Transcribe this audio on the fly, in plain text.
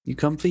You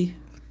comfy?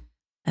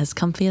 As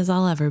comfy as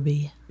I'll ever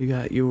be. You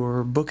got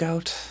your book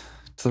out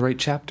to the right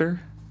chapter?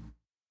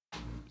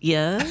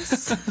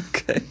 Yes.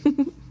 Okay.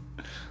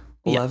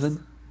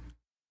 11?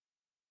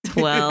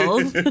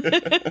 12.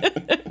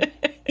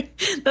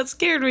 That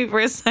scared me for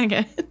a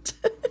second.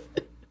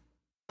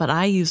 But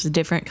I used a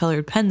different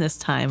colored pen this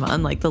time,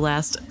 unlike the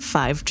last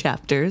 5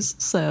 chapters.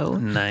 So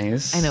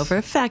Nice. I know for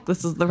a fact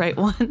this is the right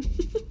one.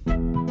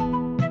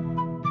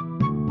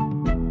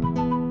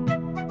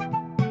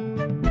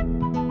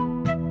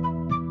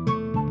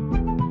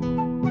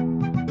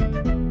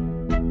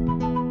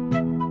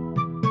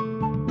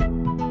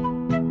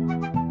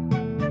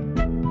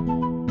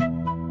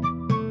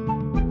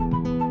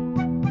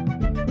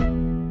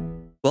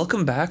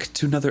 Welcome back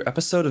to another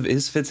episode of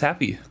Is Fitz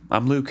Happy?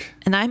 I'm Luke.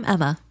 And I'm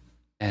Emma.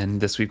 And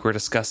this week we're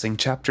discussing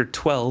Chapter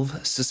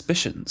 12,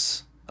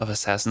 Suspicions of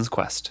Assassin's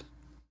Quest.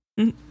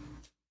 Mm. The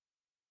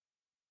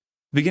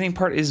beginning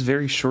part is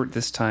very short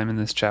this time in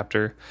this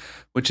chapter,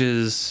 which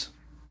is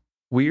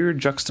weird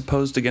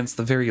juxtaposed against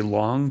the very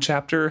long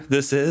chapter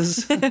this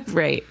is.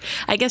 Right.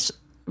 I guess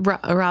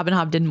Robin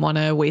Hobb didn't want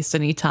to waste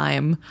any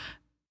time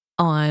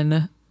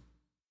on,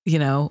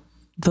 the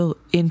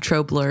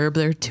intro blurb.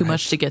 There's too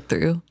much to get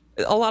through.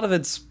 A lot of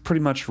it's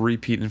pretty much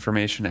repeat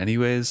information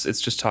anyways.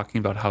 It's just talking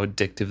about how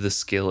addictive the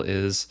skill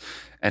is,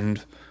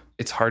 and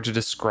it's hard to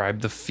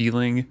describe the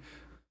feeling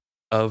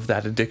of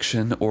that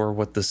addiction or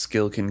what the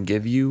skill can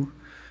give you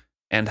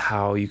and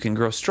how you can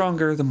grow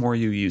stronger the more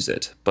you use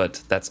it.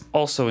 But that's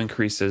also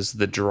increases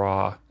the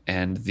draw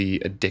and the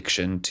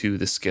addiction to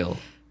the skill.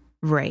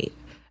 Right.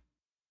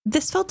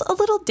 This felt a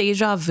little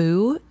deja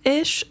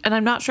vu-ish, and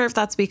I'm not sure if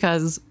that's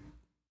because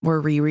we're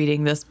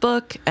rereading this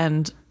book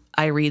and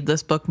I read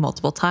this book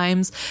multiple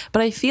times,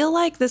 but I feel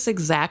like this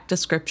exact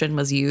description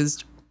was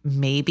used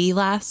maybe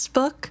last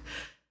book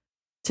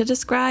to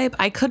describe.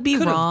 I could be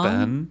wrong. Have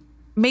been.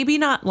 Maybe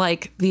not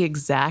like the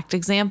exact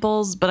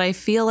examples, but I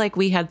feel like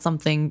we had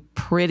something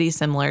pretty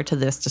similar to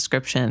this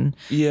description.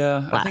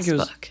 Yeah, I think it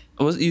was.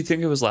 Book. You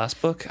think it was last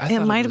book? It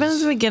might have been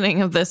the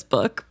beginning of this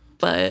book,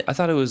 but I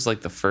thought it was like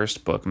the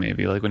first book,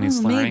 maybe, like when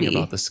he's learning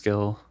about the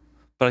skill.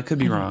 But I could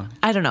be wrong.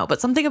 I don't know, but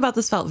something about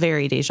this felt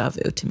very deja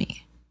vu to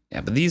me. Yeah,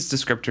 but these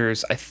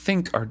descriptors, I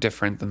think, are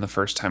different than the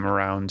first time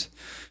around.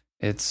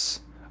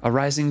 It's a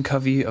rising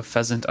covey of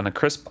pheasant on a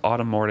crisp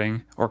autumn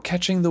morning, or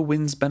catching the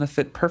wind's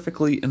benefit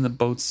perfectly in the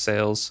boat's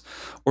sails,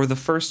 or the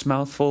first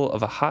mouthful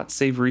of a hot,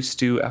 savory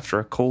stew after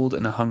a cold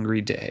and a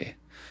hungry day.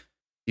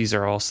 These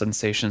are all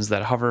sensations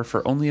that hover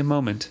for only a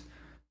moment.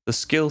 The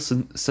skill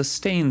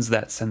sustains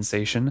that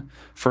sensation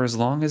for as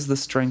long as the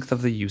strength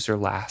of the user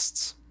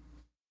lasts.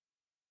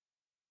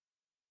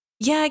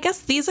 Yeah, I guess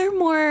these are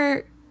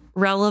more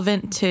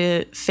relevant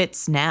to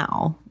Fitz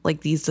now,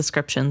 like these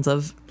descriptions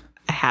of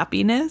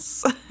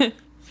happiness.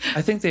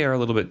 I think they are a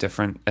little bit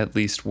different, at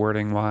least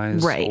wording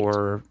wise, right,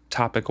 or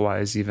topic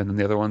wise, even than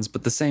the other ones.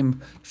 But the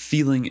same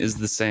feeling is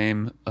the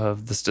same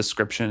of this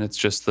description. It's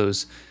just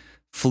those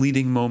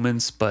fleeting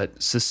moments,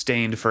 but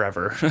sustained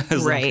forever,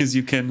 as long as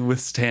you can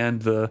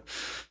withstand the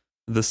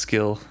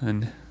skill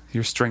and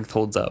your strength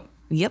holds up.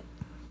 Yep.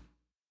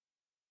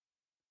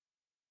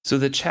 So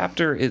the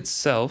chapter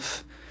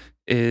itself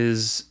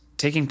is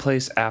taking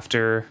place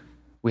after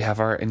we have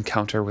our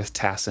encounter with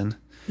Tassin.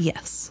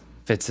 Yes.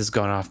 Fitz has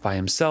gone off by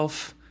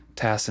himself.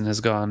 Tassin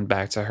has gone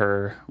back to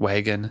her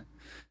wagon.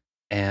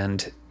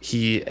 And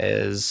he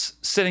is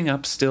sitting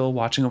up still,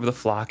 watching over the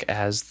flock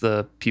as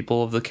the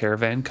people of the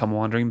caravan come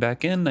wandering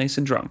back in, nice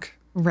and drunk.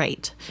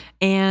 Right.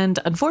 And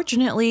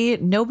unfortunately,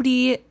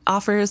 nobody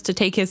offers to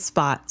take his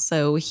spot.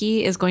 So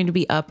he is going to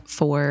be up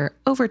for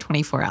over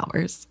 24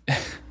 hours.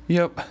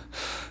 Yep.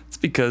 It's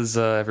because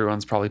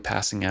everyone's probably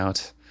passing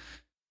out.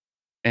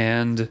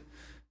 And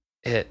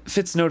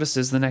Fitz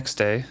notices the next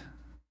day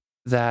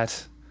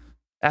that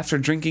after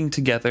drinking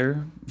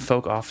together,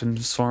 folk often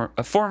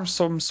form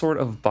some sort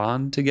of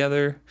bond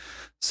together.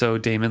 So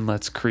Damon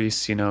lets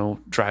Kreese,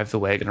 drive the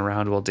wagon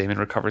around while Damon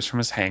recovers from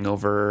his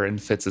hangover,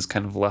 and Fitz is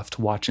kind of left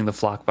watching the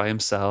flock by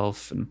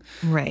himself. And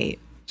right.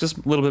 Just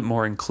a little bit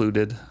more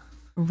included.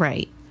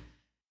 Right.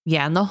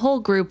 Yeah, and the whole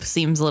group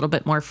seems a little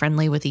bit more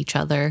friendly with each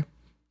other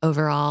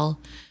overall.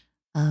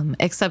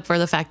 Except for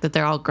the fact that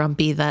they're all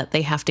grumpy that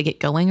they have to get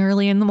going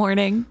early in the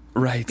morning.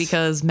 Right.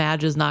 Because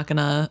Madge is not going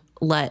to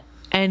let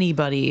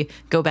anybody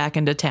go back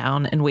into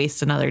town and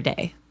waste another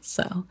day.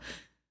 So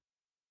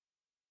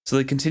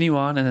they continue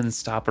on and then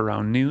stop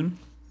around noon,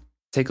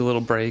 take a little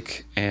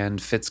break,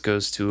 and Fitz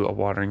goes to a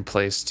watering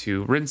place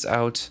to rinse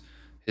out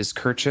his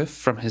kerchief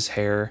from his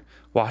hair,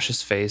 wash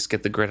his face,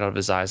 get the grit out of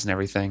his eyes and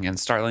everything. And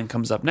Starling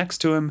comes up next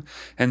to him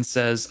and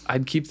says,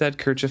 "I'd keep that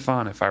kerchief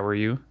on if I were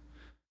you."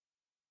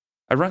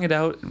 I wrung it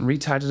out and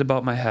retied it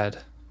about my head.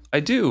 "I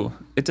do.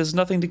 It does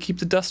nothing to keep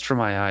the dust from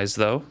my eyes,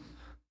 though."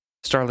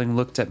 Starling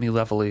looked at me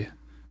levelly.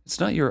 "It's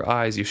not your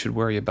eyes you should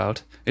worry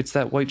about. It's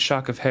that white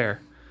shock of hair.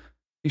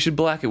 You should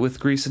black it with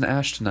grease and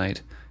ash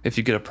tonight, if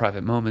you get a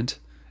private moment.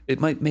 It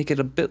might make it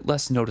a bit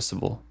less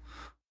noticeable."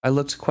 I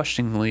looked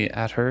questioningly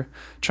at her,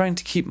 trying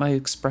to keep my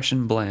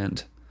expression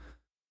bland.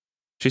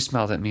 She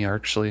smiled at me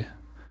archly.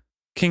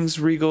 King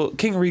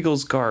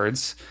Regal's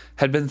guards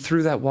had been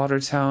through that water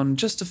town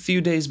just a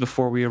few days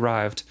before we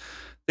arrived.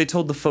 They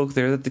told the folk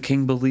there that the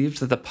king believed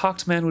that the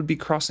pocked man would be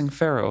crossing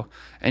Pharaoh,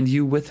 and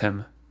you with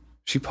him.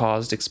 She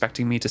paused,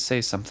 expecting me to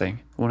say something.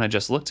 When I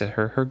just looked at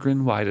her, her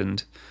grin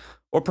widened.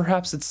 Or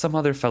perhaps it's some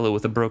other fellow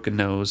with a broken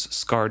nose,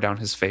 scar down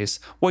his face,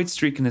 white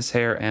streak in his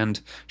hair, and,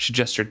 she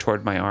gestured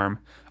toward my arm,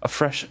 a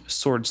fresh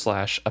sword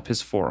slash up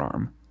his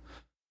forearm.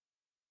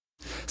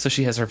 So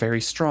she has her very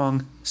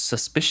strong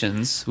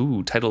suspicions,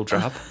 title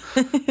drop,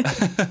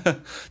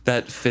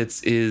 that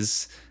Fitz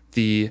is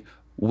the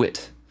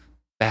wit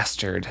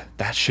bastard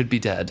that should be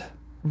dead.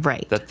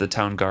 Right. That the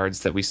town guards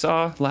that we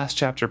saw last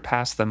chapter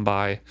passed them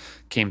by,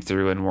 came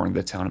through and warned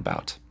the town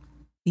about.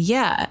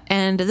 Yeah,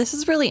 and this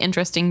is really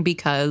interesting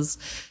because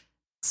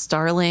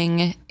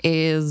Starling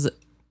is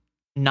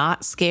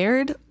not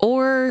scared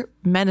or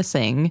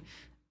menacing.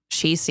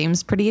 She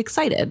seems pretty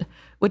excited,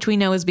 which we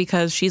know is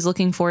because she's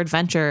looking for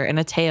adventure and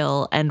a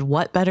tale, and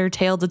what better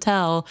tale to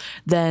tell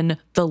than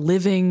the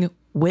living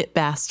wit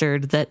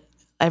bastard that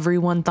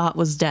everyone thought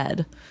was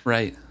dead.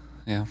 Right,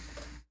 yeah.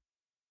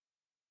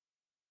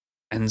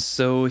 And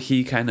so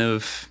he kind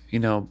of,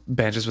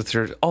 banges with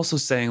her, also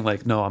saying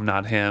like, no, I'm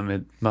not him.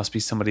 It must be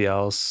somebody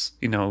else,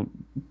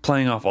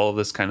 playing off all of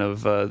this kind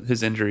of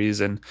his injuries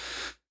and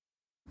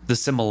the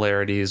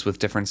similarities with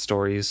different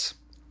stories.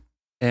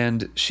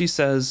 And she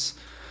says,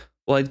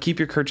 well, I'd keep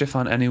your kerchief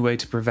on anyway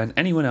to prevent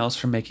anyone else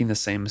from making the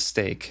same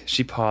mistake.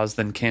 She paused,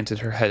 then canted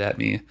her head at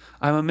me.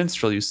 I'm a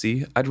minstrel, you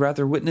see. I'd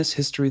rather witness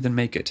history than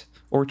make it,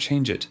 or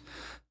change it.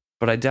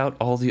 But I doubt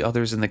all the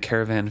others in the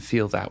caravan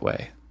feel that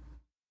way.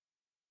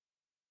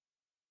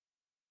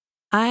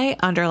 I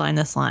underline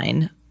this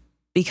line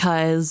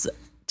because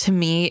to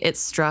me it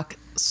struck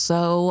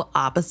so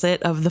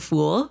opposite of the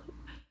Fool.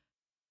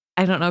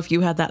 I don't know if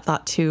you had that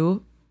thought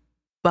too,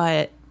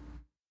 but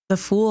the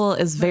Fool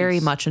is very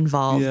much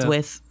involved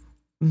with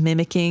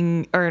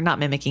mimicking, or not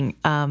mimicking,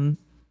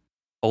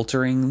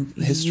 altering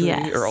history,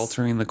 yes, or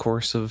altering the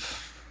course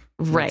of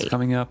right what's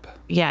coming up.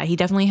 Yeah, he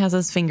definitely has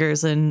his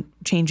fingers in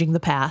changing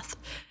the path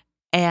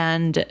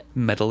and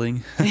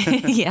meddling.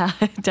 Yeah,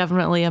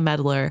 definitely a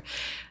meddler.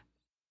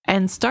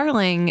 And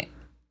Starling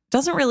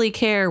doesn't really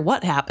care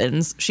what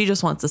happens. She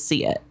just wants to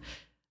see it.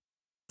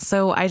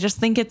 So I just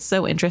think it's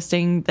so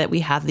interesting that we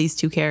have these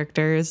two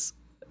characters.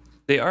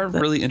 They are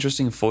really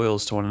interesting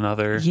foils to one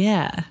another.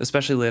 Yeah.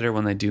 Especially later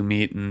when they do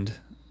meet, and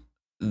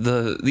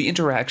the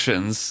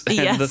interactions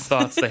and the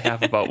thoughts they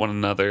have about one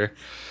another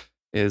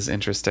is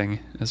interesting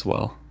as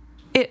well.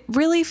 It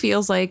really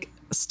feels like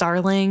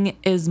Starling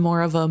is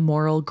more of a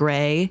moral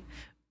gray.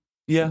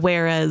 Yeah.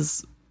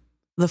 Whereas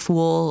the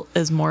Fool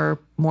is more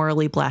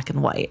morally black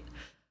and white.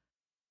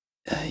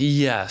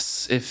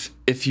 Yes,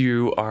 if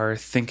you are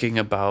thinking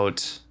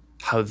about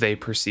how they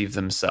perceive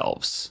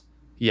themselves.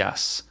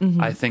 Yes.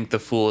 Mm-hmm. I think the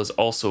Fool is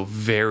also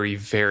very,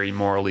 very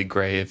morally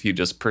gray if you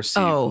just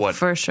perceive what...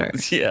 for sure.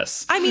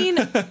 Yes. I mean,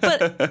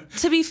 but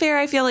to be fair,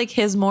 I feel like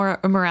his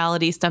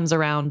morality stems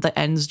around the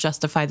ends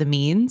justify the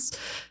means.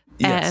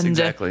 Yes, and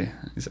exactly.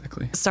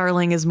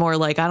 Starling is more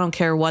like, I don't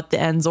care what the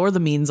ends or the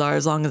means are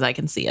as long as I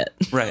can see it.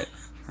 Right.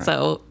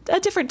 So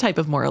a different type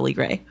of morally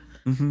gray.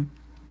 Mm-hmm.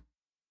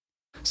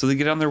 So they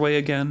get on their way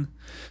again,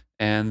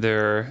 and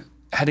they're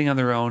heading on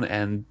their own,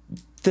 and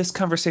this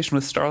conversation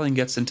with Starling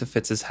gets into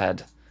Fitz's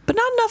head. But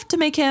not enough to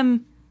make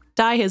him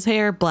dye his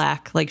hair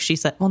black, like she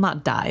said. Well,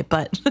 not dye,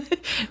 but,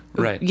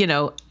 right.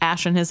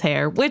 Ashen his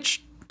hair,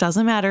 which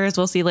doesn't matter, as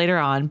we'll see later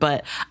on.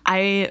 But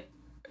I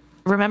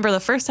remember the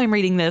first time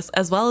reading this,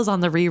 as well as on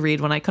the reread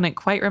when I couldn't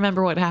quite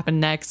remember what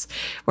happened next,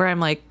 where I'm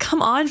like,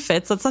 come on,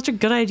 Fitz, that's such a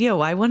good idea.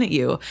 Why wouldn't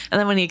you? And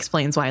then when he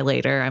explains why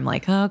later, I'm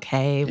like,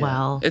 okay,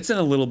 well. It's in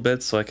a little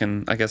bit, so I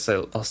guess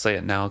I'll say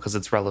it now because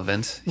it's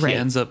relevant. Right. He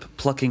ends up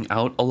plucking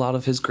out a lot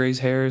of his gray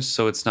hairs,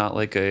 so it's not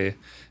like a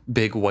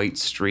big white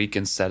streak.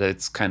 Instead,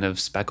 it's kind of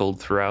speckled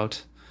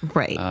throughout.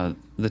 Right.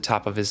 The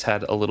top of his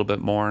head a little bit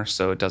more,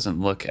 so it doesn't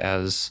look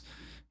as,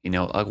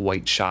 a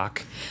white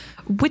shock.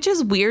 Which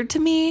is weird to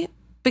me,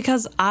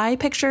 because I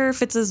picture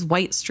Fitz's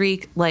white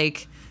streak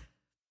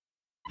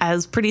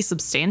as pretty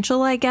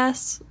substantial, I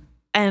guess.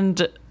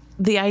 And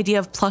the idea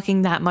of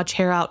plucking that much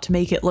hair out to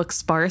make it look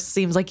sparse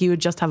seems like you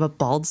would just have a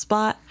bald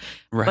spot.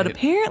 Right. But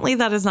apparently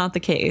that is not the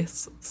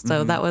case.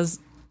 So that was,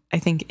 I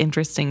think,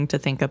 interesting to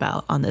think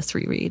about on this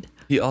reread.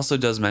 He also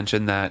does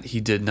mention that he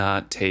did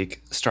not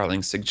take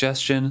Starling's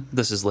suggestion.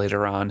 This is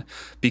later on,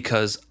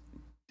 because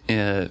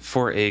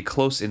for a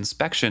close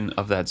inspection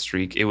of that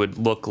streak, it would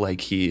look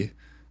like he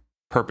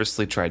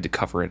purposely tried to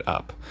cover it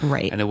up.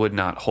 Right. And it would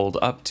not hold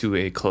up to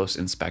a close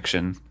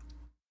inspection.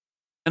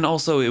 And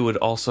also, it would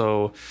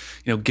also,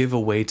 give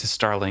away to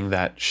Starling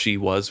that she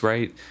was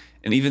right.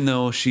 And even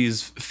though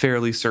she's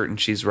fairly certain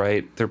she's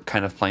right, they're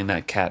kind of playing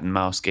that cat and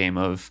mouse game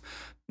of,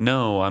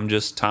 no, I'm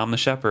just Tom the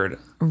Shepherd.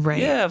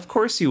 Right. Yeah, of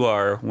course you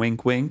are.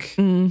 Wink, wink.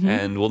 Mm-hmm.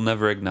 And we'll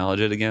never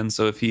acknowledge it again.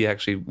 So if he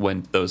actually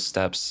went those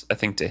steps, I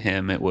think to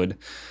him it would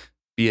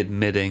be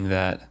admitting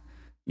that,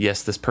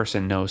 yes, this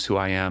person knows who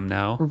I am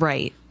now.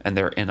 Right. And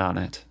they're in on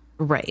it.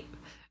 Right.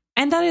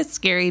 And that is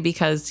scary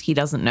because he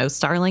doesn't know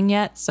Starling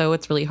yet, so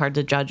it's really hard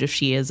to judge if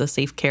she is a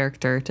safe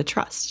character to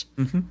trust.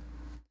 Mm-hmm.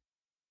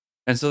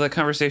 And so that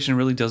conversation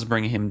really does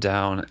bring him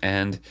down,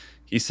 and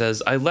he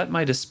says, I let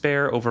my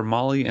despair over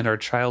Molly and our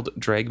child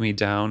drag me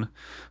down.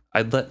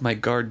 I'd let my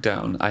guard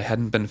down. I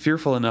hadn't been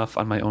fearful enough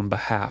on my own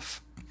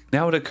behalf.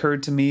 Now it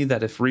occurred to me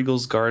that if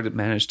Regal's guard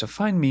managed to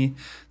find me,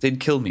 they'd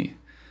kill me.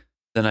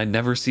 Then I'd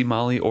never see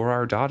Molly or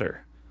our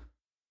daughter.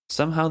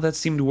 Somehow that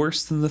seemed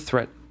worse than the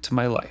threat to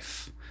my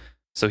life.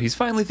 So he's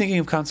finally thinking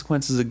of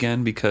consequences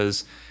again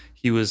because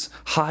he was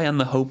high on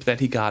the hope that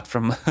he got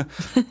from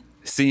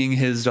seeing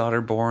his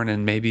daughter born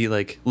and maybe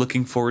like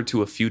looking forward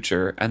to a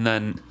future, and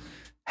then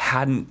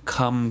hadn't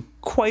come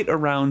quite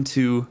around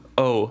to,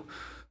 oh,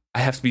 I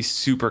have to be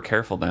super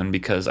careful then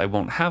because I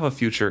won't have a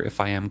future if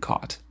I am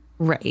caught.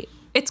 Right.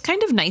 It's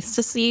kind of nice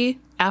to see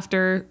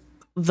after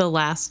the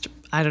last,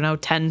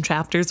 10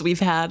 chapters we've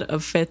had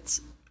of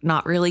Fitz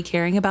not really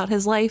caring about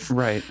his life.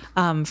 Right.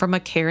 From a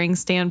caring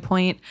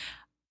standpoint,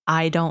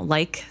 I don't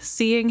like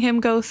seeing him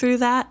go through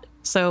that.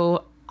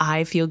 So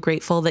I feel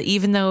grateful that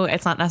even though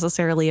it's not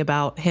necessarily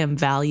about him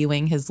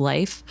valuing his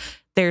life,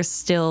 there's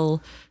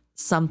still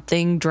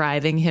something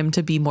driving him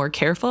to be more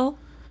careful.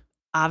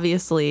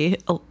 Obviously,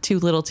 too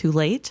little, too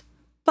late.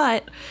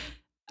 But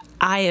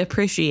I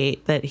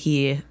appreciate that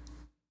he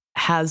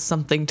has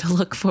something to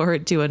look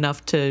forward to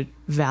enough to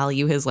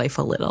value his life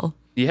a little.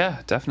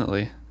 Yeah,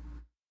 definitely.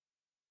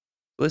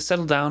 Let's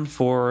settle down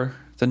for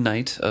the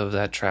night of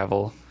that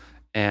travel,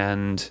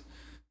 and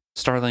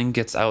Starling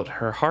gets out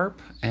her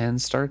harp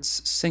and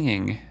starts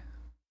singing.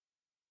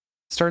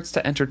 Starts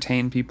to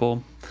entertain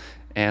people,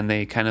 and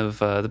they kind of,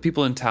 the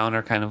people in town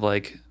are kind of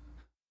like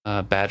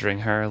badgering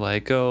her,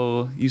 like,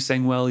 oh, you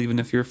sang well even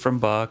if you're from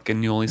Buck,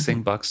 and you only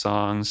sing Buck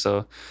songs.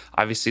 So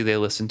obviously they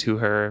listen to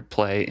her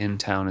play in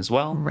town as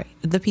well. Right.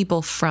 The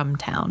people from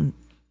town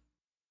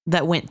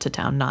that went to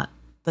town, not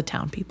the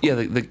town people.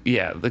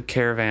 Yeah, the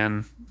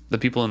caravan, the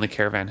people in the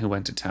caravan who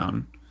went to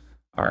town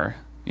are,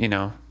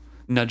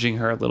 nudging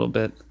her a little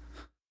bit.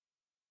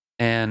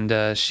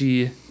 And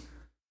she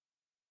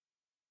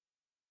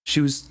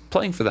was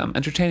playing for them,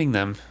 entertaining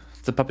them.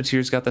 The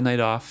puppeteers got the night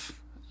off.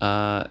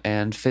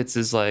 And Fitz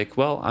is like,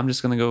 well, I'm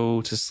just going to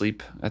go to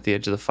sleep at the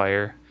edge of the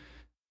fire.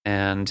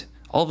 And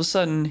all of a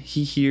sudden,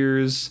 he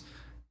hears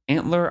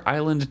Antler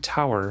Island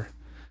Tower,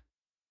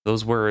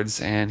 those words,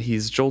 and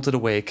he's jolted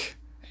awake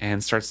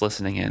and starts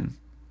listening in.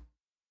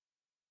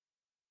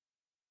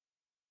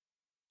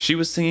 She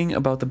was singing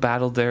about the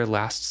battle there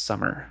last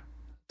summer,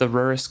 the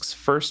Rurisk's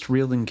first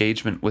real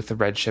engagement with the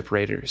Red Ship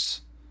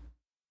Raiders.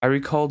 I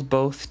recalled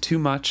both too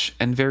much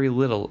and very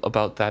little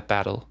about that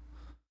battle.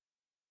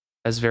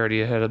 As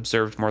Verity had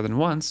observed more than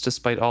once,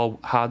 despite all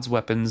Hod's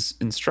weapons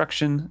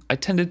instruction, I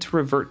tended to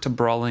revert to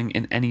brawling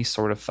in any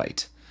sort of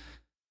fight.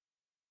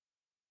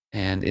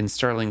 And in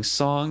Starling's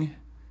song,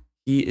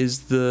 he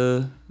is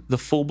the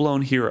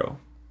full-blown hero.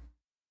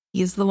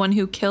 He's the one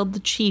who killed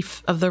the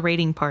chief of the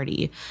raiding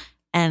party,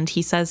 and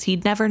he says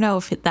he'd never know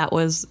if that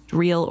was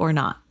real or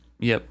not.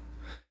 Yep.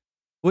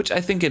 Which I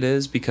think it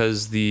is,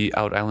 because the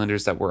Out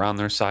Islanders that were on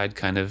their side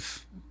kind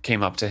of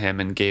came up to him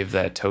and gave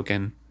that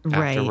token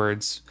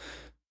afterwards.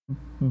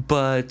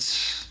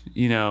 But,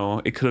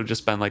 it could have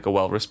just been like a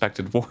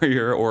well-respected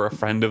warrior or a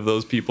friend of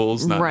those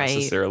people's, not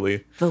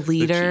necessarily the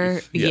leader.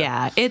 The chief.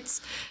 Yeah.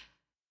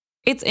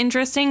 It's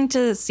interesting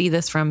to see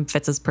this from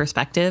Fitz's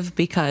perspective,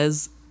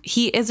 because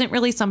he isn't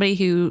really somebody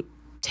who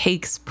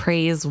takes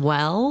praise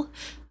well,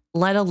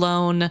 let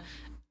alone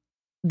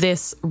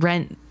this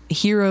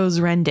hero's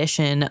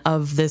rendition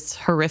of this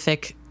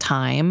horrific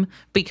time,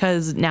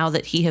 because now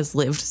that he has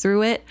lived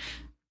through it,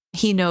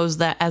 he knows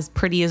that as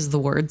pretty as the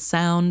words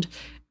sound,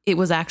 it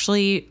was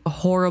actually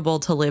horrible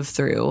to live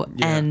through.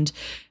 Yeah. And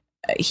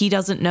he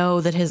doesn't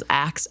know that his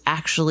axe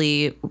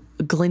actually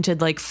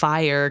glinted like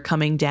fire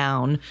coming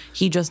down.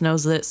 He just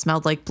knows that it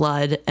smelled like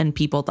blood and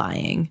people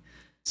dying.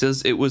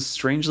 Says it was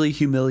strangely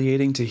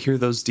humiliating to hear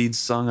those deeds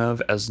sung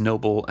of as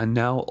noble and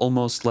now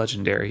almost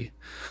legendary.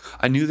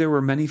 I knew there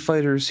were many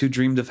fighters who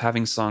dreamed of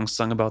having songs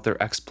sung about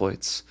their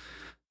exploits.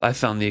 I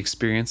found the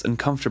experience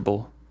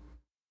uncomfortable.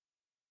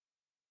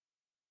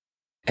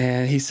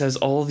 And he says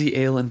all the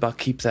ale in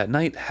Buckkeep that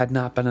night had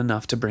not been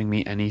enough to bring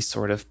me any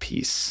sort of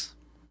peace.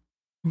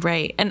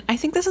 Right. And I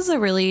think this is a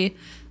really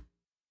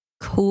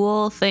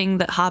cool thing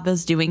that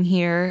Habba's doing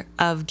here,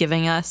 of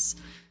giving us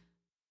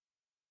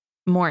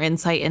more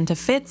insight into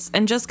Fitz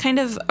and just kind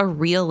of a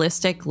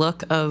realistic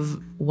look of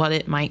what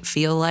it might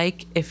feel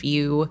like if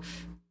you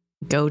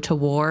go to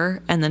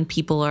war and then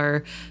people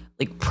are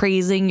like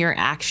praising your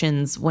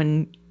actions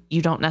when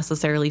you don't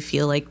necessarily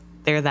feel like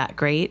they're that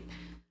great.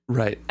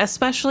 Right.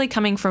 Especially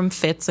coming from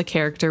Fitz, a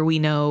character we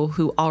know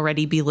who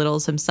already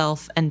belittles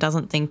himself and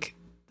doesn't think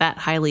that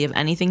highly of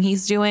anything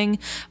he's doing.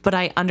 But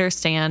I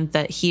understand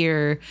that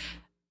here,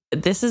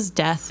 this is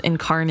death and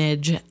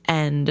carnage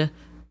and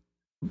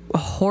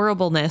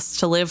horribleness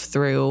to live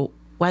through,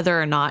 whether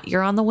or not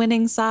you're on the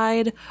winning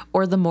side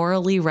or the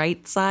morally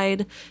right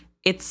side.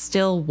 It's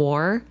still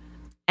war.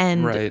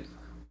 And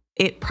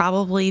it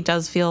probably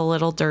does feel a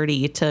little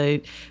dirty to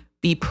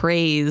be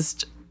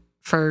praised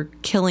for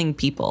killing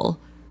people.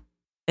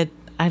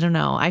 I don't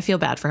know. I feel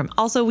bad for him.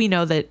 Also, we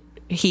know that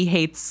he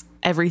hates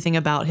everything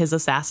about his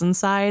assassin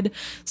side.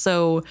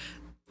 So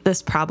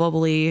this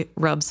probably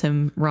rubs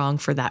him wrong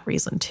for that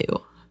reason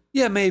too.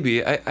 Yeah,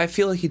 maybe. I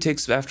feel like he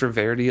takes after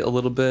Verity a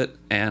little bit,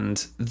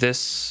 and the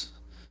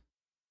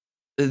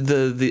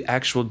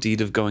actual deed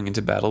of going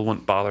into battle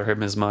wouldn't bother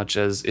him as much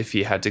as if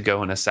he had to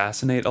go and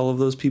assassinate all of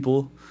those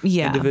people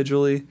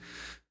individually.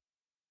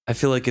 I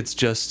feel like it's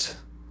just,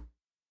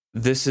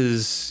 this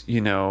is,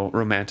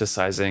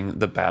 romanticizing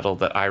the battle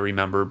that I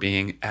remember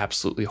being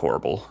absolutely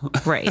horrible.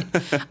 Right.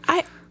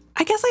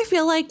 I guess I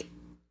feel like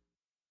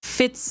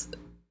Fitz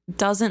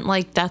doesn't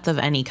like death of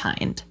any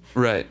kind.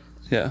 Right.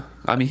 Yeah.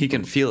 I mean, he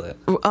can feel it.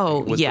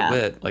 Oh, with yeah. The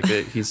wit. Like,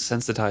 he's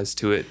sensitized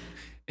to it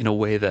in a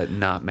way that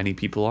not many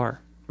people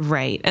are.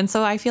 Right. And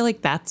so I feel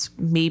like that's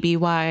maybe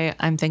why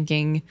I'm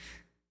thinking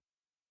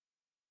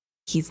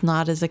he's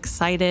not as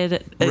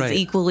excited as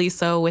equally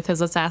so with his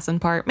assassin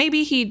part.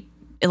 Maybe he,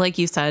 like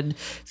you said,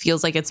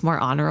 feels like it's more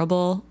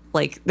honorable.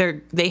 Like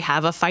they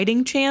have a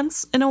fighting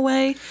chance in a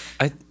way.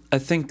 I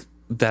think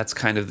that's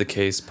kind of the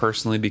case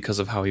personally because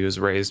of how he was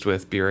raised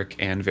with Burek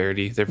and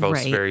Verity. They're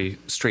both very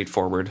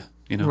straightforward,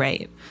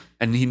 Right.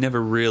 And he never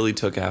really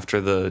took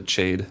after the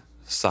Chade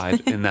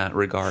side in that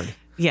regard.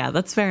 Yeah,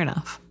 that's fair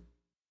enough.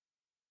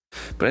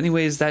 But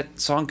anyways, that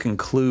song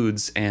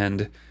concludes,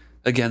 and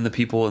again, the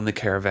people in the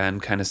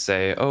caravan kind of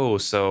say, "Oh,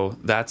 so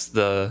that's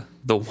the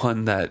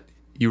one that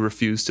you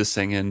refuse to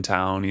sing in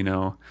town,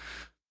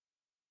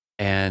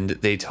 And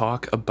they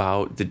talk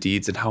about the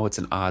deeds and how it's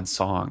an odd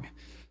song.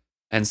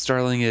 And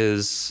Starling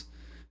is,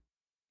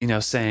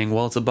 saying,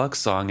 well, it's a Buck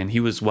song, and he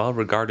was well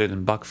regarded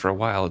in Buck for a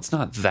while. It's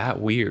not that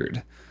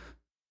weird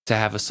to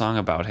have a song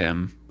about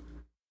him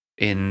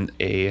in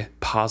a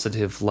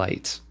positive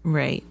light.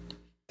 Right.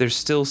 There's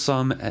still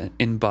some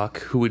in Buck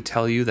who would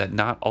tell you that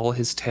not all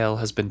his tale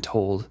has been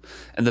told,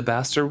 and the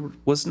bastard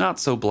was not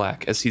so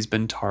black as he's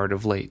been tarred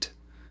of late.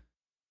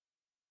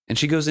 And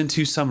she goes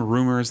into some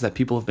rumors that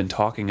people have been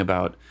talking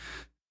about.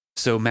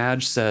 So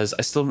Madge says,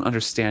 I still don't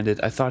understand it.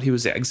 I thought he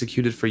was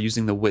executed for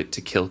using the wit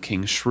to kill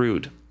King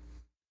Shrewd.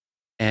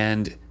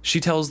 And she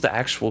tells the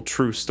actual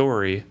true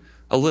story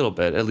a little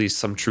bit, at least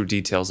some true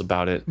details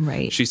about it.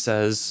 Right. She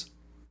says,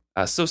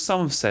 so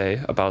some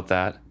say about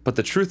that, but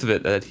the truth of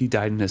it, that he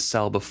died in his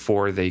cell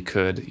before they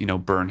could,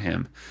 burn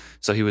him.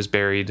 So he was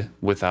buried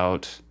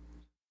without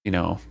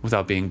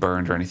being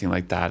burned or anything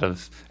like that,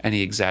 of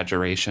any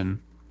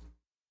exaggeration.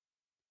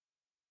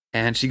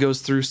 And she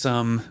goes through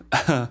some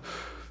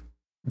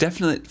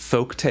definite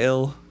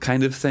folktale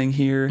kind of thing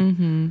here,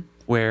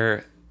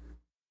 where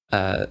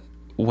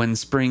when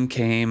spring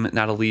came,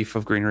 not a leaf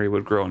of greenery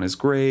would grow on his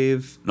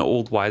grave. An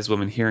old wise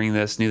woman hearing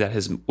this knew that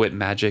his wit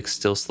magic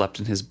still slept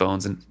in his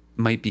bones and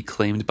might be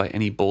claimed by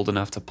any bold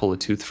enough to pull a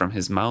tooth from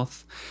his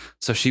mouth.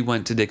 So she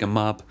went to dig him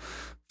up,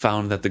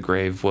 found that the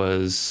grave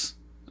was,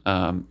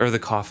 or the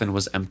coffin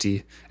was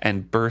empty,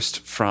 and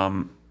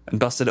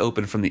busted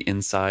open from the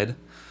inside.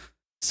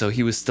 So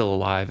he was still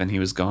alive and he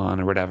was gone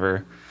or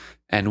whatever.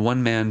 And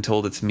one man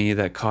told it to me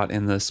that caught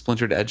in the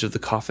splintered edge of the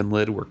coffin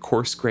lid were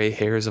coarse gray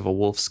hairs of a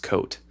wolf's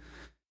coat.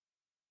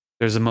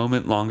 There's a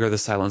moment longer the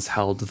silence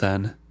held,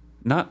 then,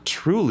 not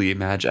truly,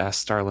 Madge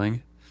asked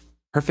Starling.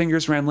 Her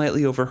fingers ran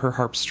lightly over her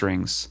harp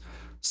strings.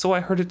 So I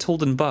heard it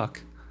told in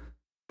Buck.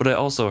 But I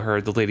also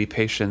heard the Lady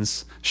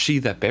Patience, she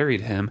that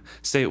buried him,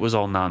 say it was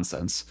all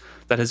nonsense,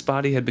 that his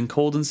body had been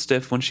cold and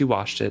stiff when she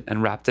washed it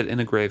and wrapped it in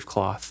a grave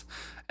cloth.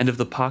 And of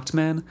the pocked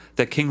man,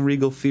 that King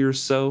Regal fears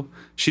so,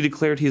 she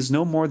declared he is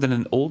no more than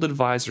an old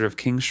adviser of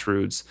King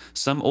Shrewd's,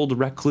 some old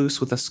recluse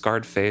with a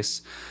scarred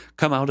face,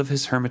 come out of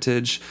his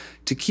hermitage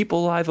to keep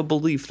alive a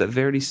belief that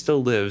Verity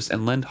still lives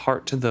and lend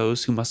heart to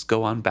those who must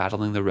go on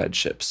battling the red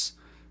ships.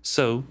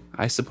 So,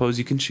 I suppose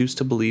you can choose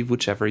to believe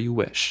whichever you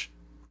wish.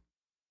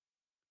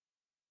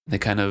 They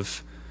kind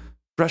of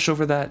brush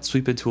over that,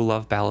 sweep into a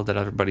love ballad that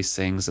everybody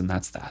sings, and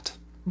that's that.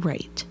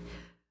 Right.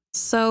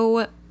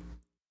 So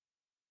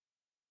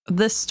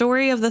the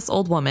story of this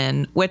old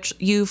woman, which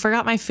you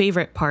forgot my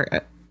favorite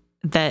part,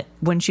 that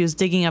when she was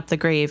digging up the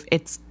grave,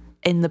 it's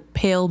in the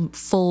pale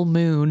full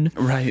moon.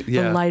 Right,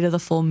 yeah. The light of the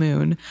full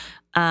moon.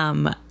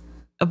 But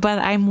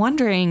I'm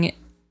wondering,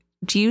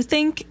 do you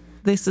think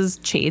this is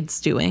Chade's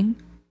doing?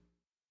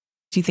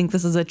 Do you think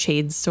this is a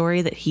Chade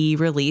story that he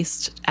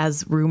released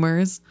as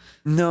rumors?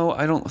 No,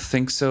 I don't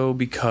think so,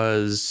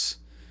 because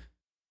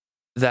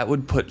that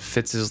would put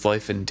Fitz's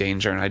life in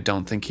danger, and I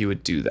don't think he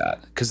would do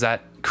that, because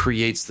that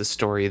creates the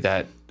story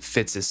that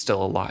Fitz is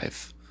still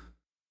alive.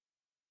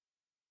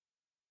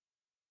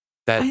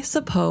 That, I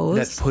suppose.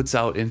 That puts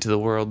out into the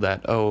world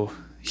that, oh,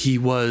 he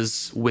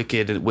was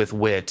wicked with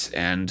wit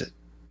and,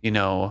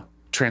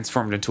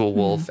 transformed into a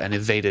wolf and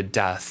evaded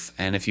death.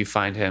 And if you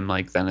find him,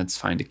 then it's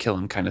fine to kill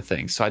him kind of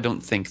thing. So I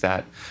don't think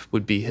that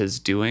would be his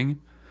doing.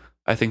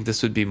 I think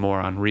this would be more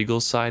on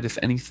Regal's side, if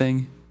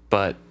anything.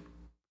 But,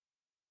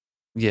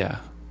 yeah.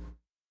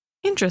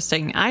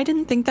 Interesting. I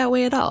didn't think that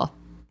way at all.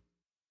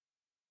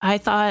 I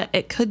thought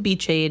it could be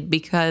Chade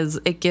because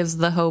it gives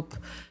the hope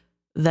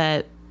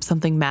that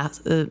something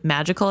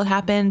magical had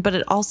happened, but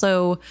it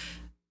also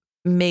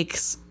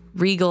makes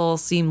Regal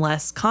seem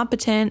less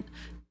competent.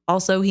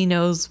 Also, he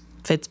knows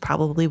Fitz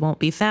probably won't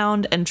be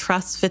found and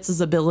trusts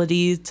Fitz's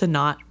ability to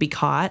not be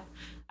caught,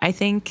 I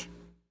think.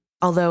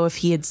 Although if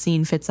he had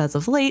seen Fitz as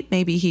of late,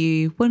 maybe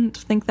he wouldn't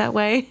think that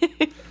way.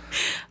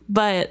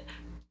 But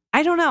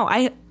I don't know.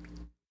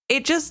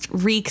 It just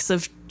reeks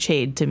of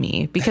Chade to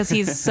me because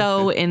he's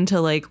so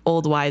into like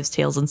old wives'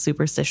 tales and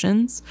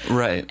superstitions.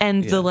 Right.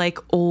 And the like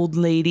old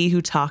lady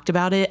who talked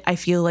about it, I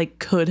feel like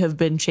could have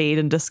been Chade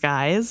in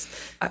disguise.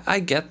 I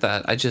get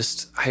that.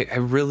 I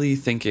really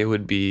think it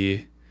would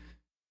be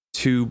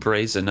too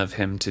brazen of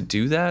him to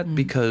do that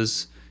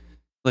because,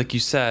 like you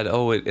said,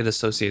 it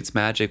associates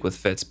magic with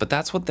Fitz, but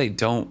that's what they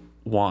don't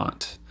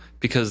want.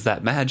 Because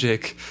that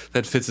magic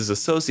that Fitz is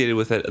associated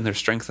with it and they're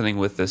strengthening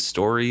with this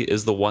story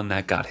is the one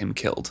that got him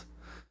killed.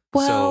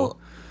 Well,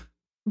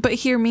 but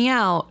hear me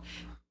out.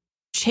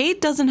 Chade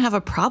doesn't have a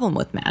problem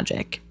with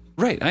magic.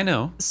 Right, I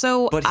know.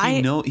 So but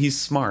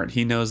he's smart.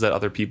 He knows that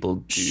other people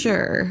do.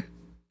 Sure.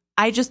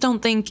 I just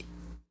don't think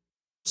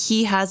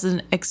he has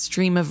an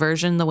extreme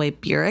aversion the way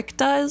Burek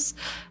does.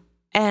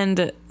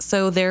 And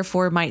so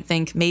therefore might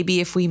think maybe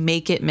if we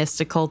make it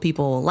mystical,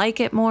 people will like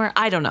it more.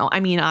 I don't know. I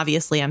mean,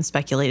 obviously I'm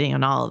speculating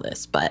on all of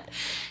this, but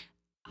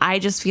I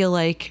just feel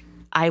like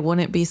I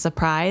wouldn't be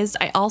surprised.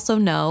 I also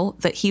know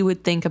that he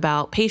would think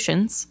about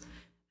Patience,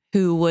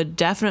 who would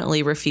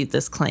definitely refute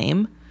this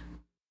claim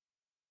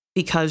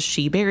because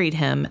she buried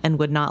him and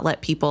would not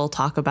let people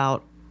talk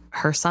about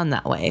her son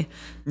that way.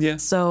 Yeah.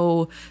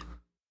 So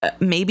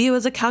maybe it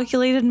was a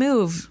calculated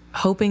move,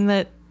 hoping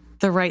that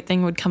the right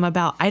thing would come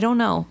about. I don't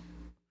know.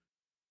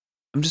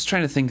 I'm just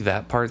trying to think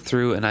that part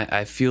through, and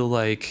I feel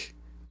like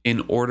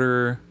in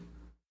order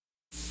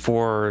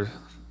for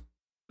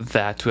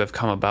that to have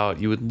come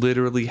about, you would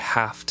literally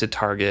have to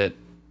target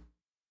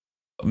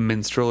a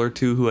minstrel or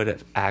two who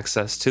had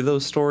access to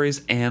those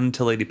stories and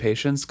to Lady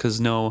Patience, because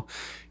no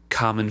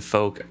common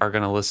folk are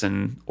going to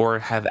listen or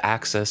have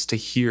access to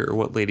hear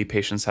what Lady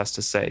Patience has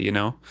to say, you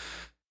know?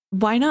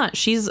 Why not?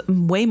 She's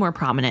way more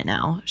prominent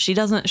now. She's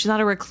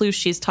not a recluse.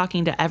 She's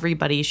talking to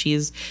everybody.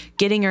 She's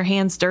getting her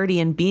hands dirty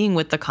and being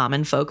with the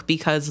common folk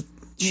because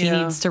she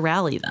needs to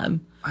rally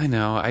them. I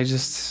know.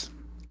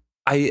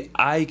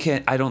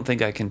 I don't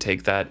think I can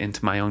take that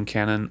into my own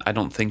canon. I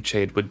don't think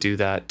Chade would do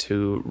that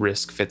to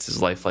risk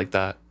Fitz's life like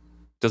that.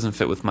 Doesn't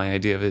fit with my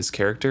idea of his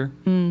character.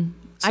 So.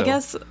 I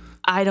guess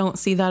I don't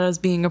see that as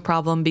being a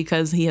problem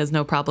because he has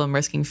no problem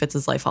risking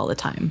Fitz's life all the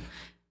time.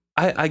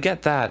 I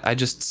get that. I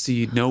just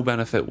see no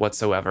benefit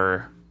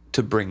whatsoever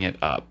to bring it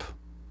up.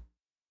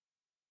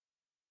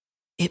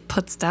 It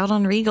puts doubt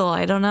on Regal.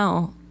 I don't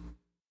know.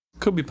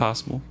 Could be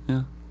possible.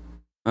 Yeah.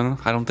 I don't know.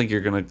 I don't think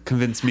you're going to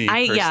convince me.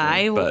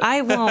 I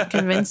won't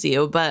convince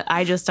you, but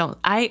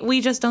we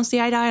just don't see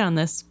eye to eye on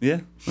this. Yeah,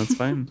 that's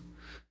fine.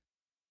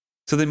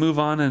 So they move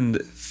on and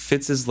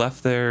Fitz is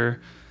left there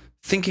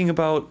thinking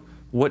about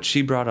what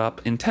she brought up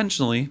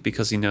intentionally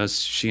because he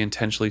knows she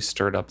intentionally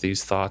stirred up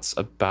these thoughts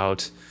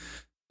about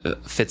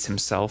Fitz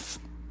himself.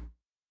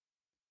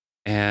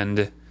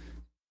 And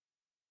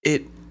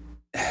it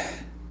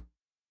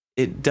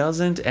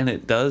doesn't, and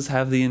it does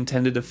have the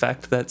intended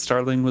effect that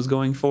Starling was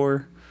going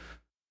for.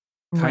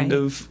 Kind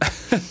of.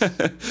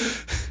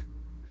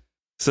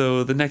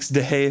 So the next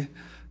day,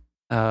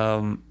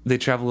 they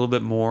travel a little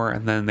bit more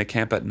and then they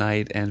camp at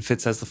night and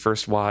Fitz has the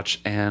first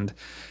watch and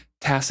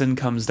Tassin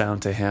comes down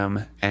to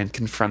him and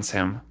confronts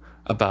him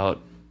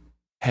about,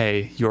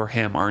 hey, you're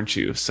him, aren't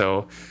you?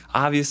 So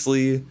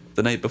obviously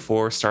the night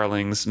before,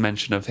 Starling's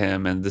mention of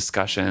him and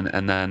discussion,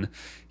 and then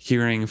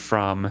hearing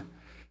from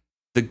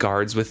the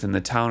guards within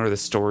the town or the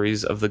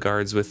stories of the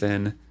guards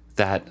within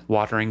that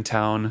watering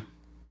town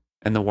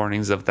and the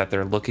warnings of that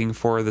they're looking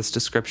for this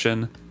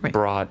description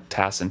brought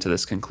Tassin to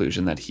this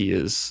conclusion that he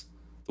is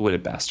the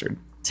witted bastard.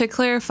 To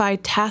clarify,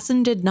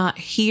 Tassin did not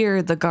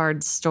hear the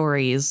guards'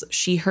 stories.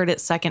 She heard it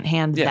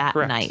secondhand that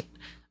night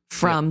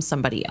from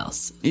somebody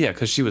else. Yeah,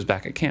 because she was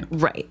back at camp.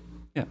 Right.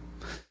 Yeah.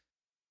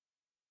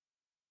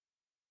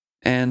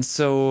 And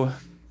so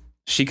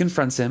she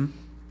confronts him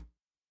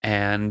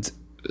and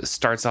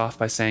starts off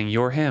by saying,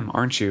 "You're him,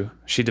 aren't you?"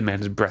 She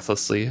demanded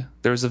breathlessly.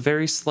 There was a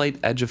very slight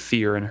edge of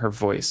fear in her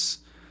voice.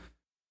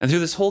 And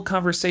through this whole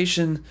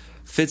conversation,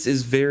 Fitz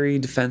is very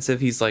defensive.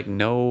 He's like,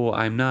 "No,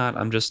 I'm not.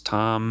 I'm just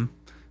Tom."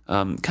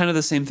 Kind of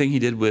the same thing he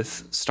did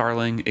with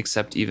Starling,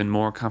 except even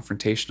more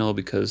confrontational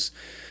because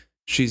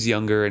she's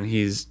younger and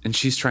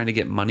she's trying to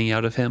get money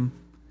out of him,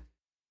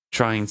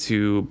 trying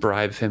to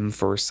bribe him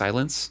for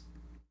silence,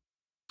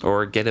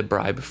 or get a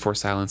bribe for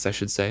silence, I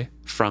should say,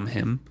 from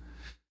him.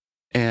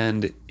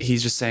 And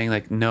he's just saying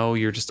like, "No,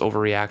 you're just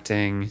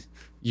overreacting.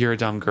 You're a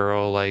dumb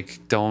girl. Like,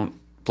 don't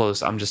blow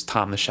this. I'm just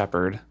Tom the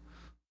Shepherd.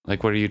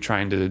 Like, what are you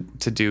trying to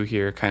do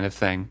here?" kind of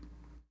thing.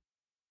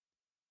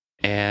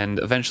 And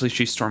eventually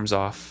she storms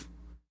off.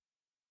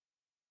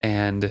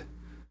 And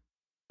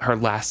her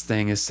last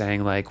thing is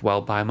saying like, "Well,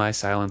 by my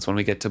silence, when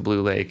we get to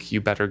Blue Lake, you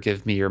better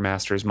give me your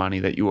master's money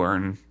that you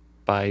earn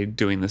by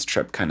doing this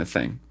trip," kind of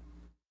thing.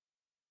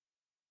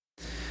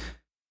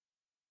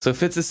 So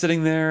Fitz is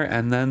sitting there,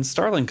 and then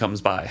Starling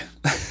comes by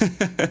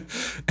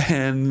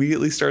and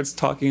immediately starts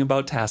talking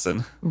about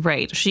Tassin.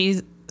 Right.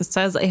 She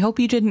says, I hope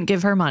you didn't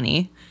give her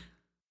money.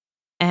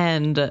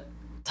 And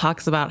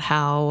talks about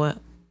how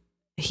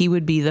he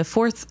would be the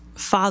fourth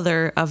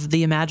father of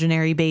the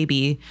imaginary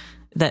baby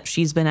that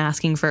she's been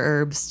asking for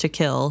herbs to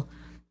kill.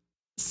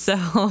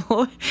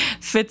 So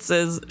Fitz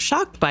is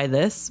shocked by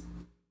this.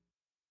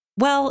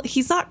 Well,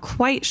 he's not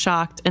quite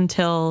shocked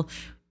until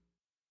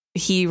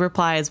he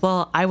replies,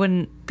 well, I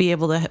wouldn't be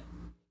able to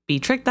be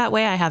tricked that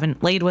way. I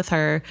haven't laid with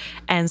her.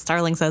 And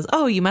Starling says,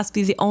 oh, you must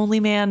be the only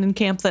man in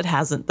camp that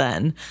hasn't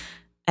then.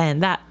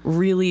 And that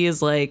really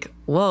is like,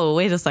 whoa,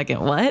 wait a second,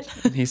 what?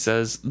 And he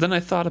says, then I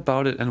thought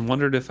about it and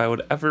wondered if I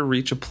would ever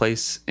reach a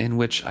place in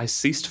which I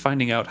ceased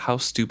finding out how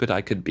stupid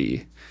I could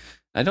be.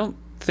 I don't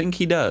think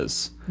he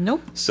does.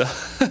 Nope. So,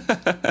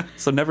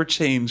 so never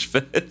change,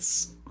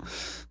 Fitz.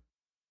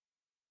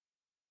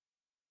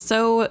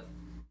 So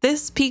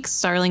this piques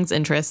Starling's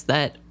interest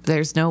that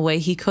there's no way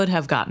he could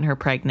have gotten her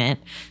pregnant,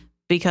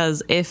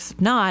 because if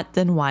not,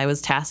 then why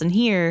was Tassin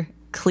here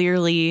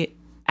clearly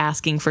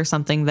asking for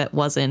something that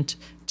wasn't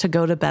to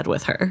go to bed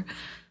with her?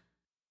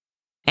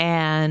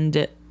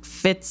 And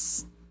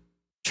Fitz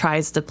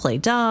tries to play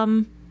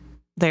dumb.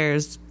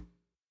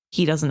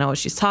 He doesn't know what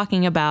she's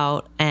talking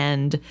about,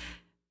 and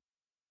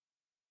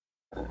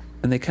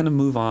they kind of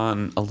move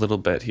on a little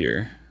bit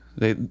here.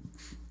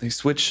 They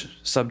switch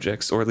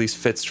subjects, or at least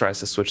Fitz tries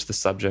to switch the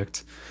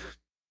subject.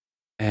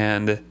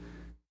 And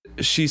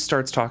she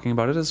starts talking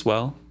about it as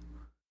well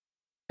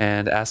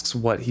and asks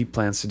what he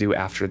plans to do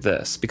after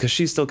this, because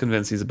she's still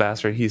convinced he's a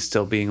bastard. He's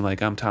still being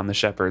like, I'm Tom the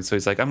Shepherd. So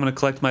he's like, I'm going to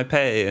collect my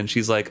pay. And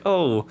she's like,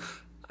 oh,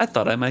 I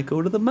thought I might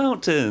go to the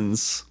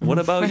mountains. What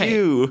about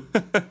you?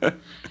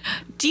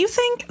 Do you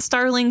think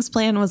Starling's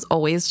plan was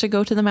always to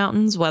go to the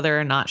mountains, whether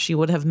or not she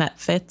would have met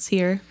Fitz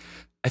here?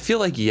 I feel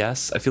like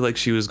yes. I feel like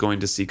she was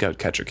going to seek out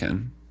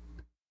Ketchikan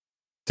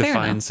to Fair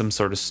find enough. some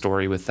sort of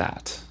story with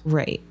that.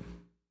 Right.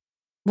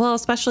 Well,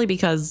 especially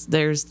because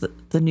there's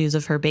the news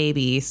of her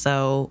baby.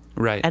 So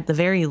Right. at the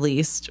very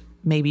least,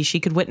 maybe she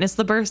could witness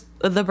the birth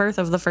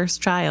of the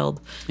first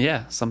child.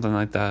 Yeah, something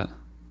like that.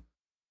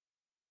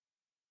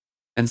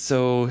 And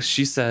so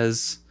she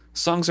says,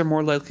 songs are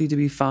more likely to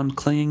be found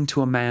clinging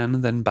to a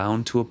man than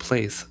bound to a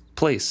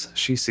place,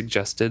 she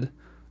suggested.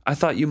 I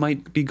thought you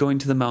might be going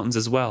to the mountains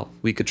as well.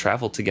 We could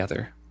travel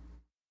together.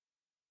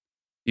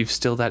 You've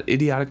still that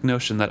idiotic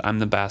notion that I'm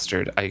the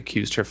bastard, I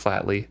accused her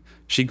flatly.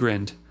 She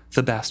grinned.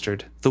 The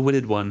bastard, the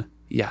witted one,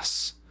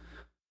 yes.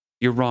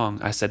 You're wrong,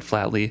 I said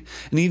flatly,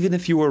 and even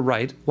if you were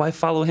right, why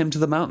follow him to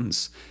the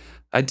mountains?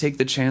 I'd take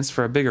the chance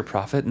for a bigger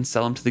profit and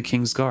sell him to the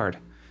king's guard.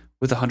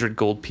 With 100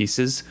 gold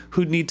pieces,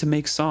 who'd need to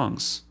make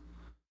songs?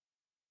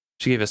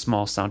 She gave a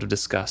small sound of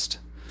disgust.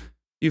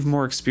 You've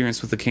more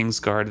experience with the king's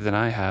guard than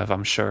I have,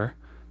 I'm sure.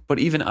 But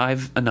even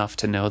I've enough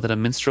to know that a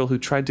minstrel who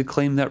tried to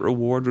claim that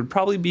reward would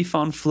probably be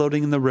found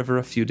floating in the river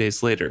a few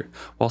days later,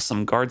 while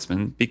some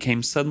guardsmen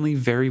became suddenly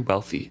very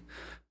wealthy.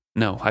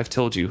 No, I've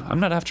told you,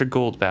 I'm not after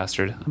gold,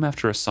 bastard. I'm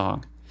after a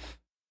song.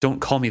 Don't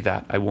call me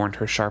that, I warned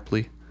her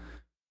sharply.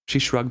 She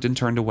shrugged and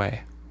turned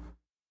away.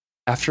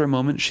 After a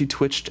moment, she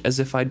twitched as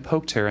if I'd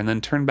poked her and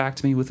then turned back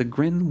to me with a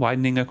grin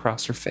widening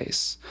across her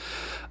face.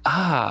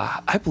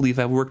 Ah, I believe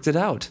I've worked it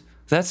out.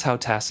 That's how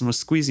Tassin was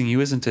squeezing you,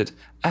 isn't it?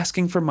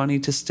 Asking for money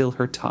to still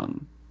her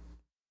tongue.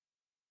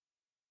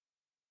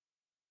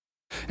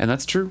 And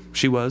that's true.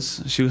 She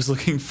was. She was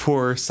looking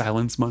for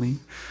silence money.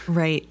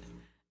 Right.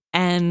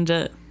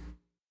 And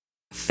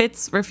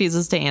Fitz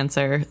refuses to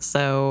answer,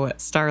 so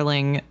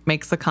Starling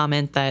makes the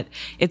comment that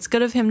it's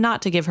good of him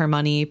not to give her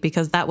money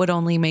because that would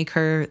only make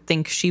her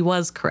think she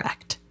was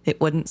correct. It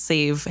wouldn't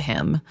save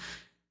him.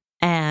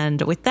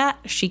 And with that,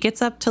 she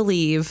gets up to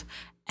leave,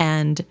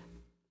 and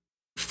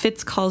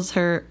Fitz calls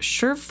her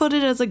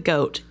sure-footed as a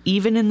goat,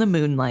 even in the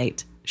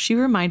moonlight. She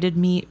reminded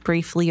me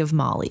briefly of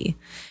Molly.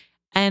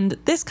 And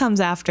this comes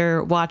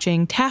after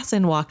watching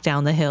Tassin walk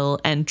down the hill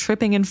and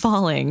tripping and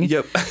falling.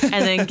 Yep.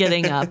 And then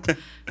getting up.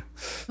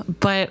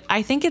 But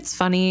I think it's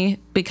funny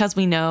because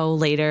we know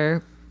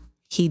later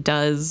he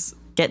does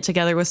get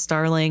together with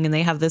Starling and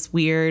they have this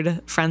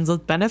weird friends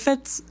with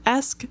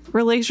benefits-esque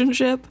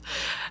relationship.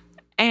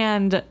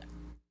 And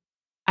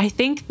I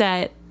think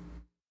that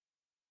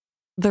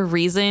the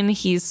reason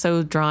he's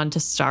so drawn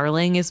to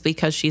Starling is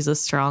because she's a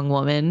strong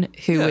woman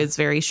who is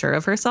very sure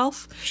of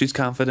herself. She's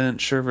confident,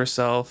 sure of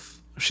herself.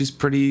 She's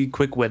pretty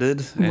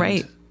quick-witted. And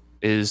Right.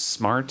 is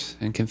smart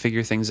and can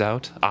figure things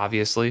out,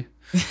 obviously.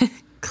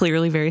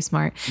 Clearly very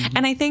smart.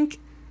 And I think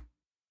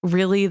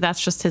really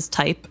that's just his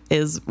type,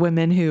 is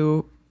women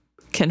who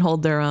can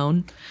hold their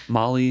own.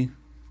 Molly,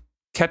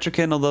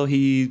 Ketchikan, although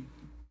he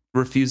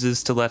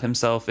refuses to let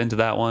himself into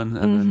that one.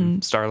 And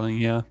then Starling,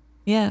 yeah.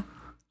 Yeah.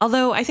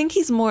 Although I think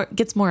he's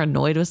gets more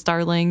annoyed with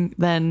Starling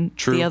than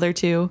True. the other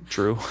two.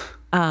 True.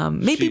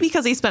 Maybe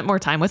because he spent more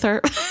time with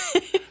her.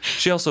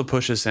 She also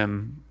pushes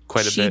him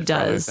quite a She bit for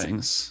other does.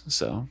 things.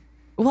 So,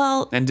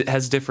 Well, and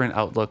has different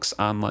outlooks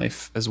on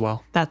life as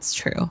well. that's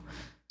true.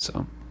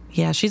 So,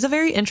 Yeah, she's a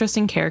very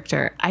interesting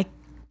character.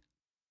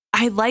 I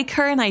I like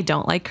her and I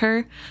don't like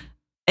her.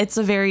 It's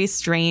a very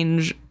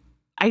strange.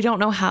 I don't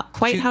know how to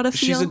feel.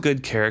 She's a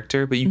good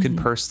character, but you can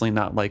personally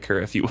not like her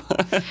if you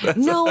want.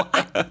 No,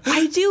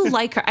 I do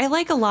like her. I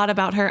like a lot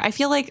about her. I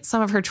feel like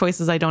some of her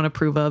choices I don't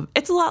approve of.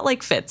 It's a lot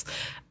like Fitz.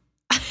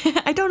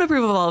 I don't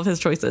approve of all of his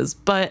choices,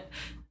 but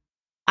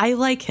I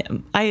like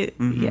him. I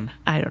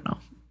don't know.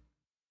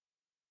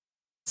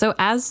 So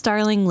as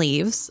Starling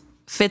leaves,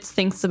 Fitz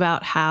thinks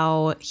about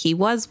how he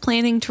was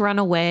planning to run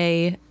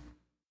away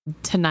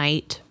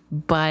tonight,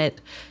 but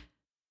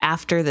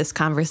after this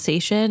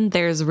conversation,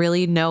 there's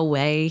really no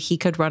way he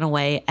could run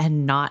away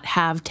and not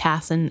have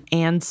Tassin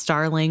and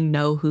Starling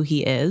know who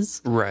he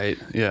is. Right,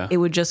 yeah. It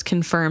would just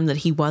confirm that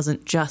he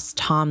wasn't just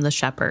Tom the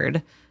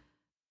Shepherd.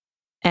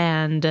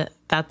 And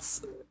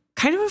that's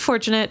kind of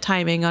unfortunate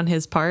timing on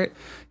his part.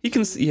 He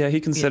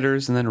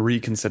considers and then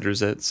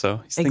reconsiders it.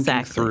 So he's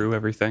thinking through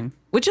everything.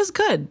 Which is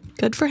good.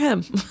 Good for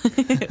him.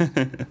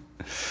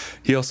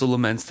 He also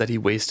laments that he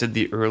wasted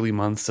the early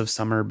months of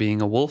summer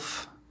being a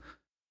wolf.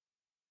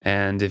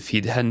 And if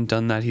he hadn't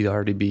done that, he'd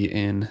already be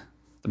in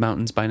the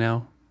mountains by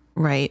now.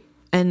 Right.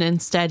 And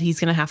instead, he's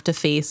going to have to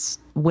face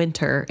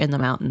winter in the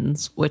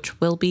mountains,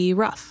 which will be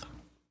rough.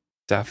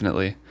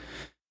 Definitely.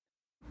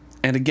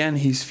 And again,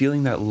 he's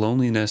feeling that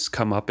loneliness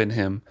come up in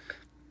him.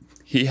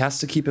 He has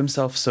to keep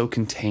himself so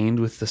contained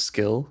with the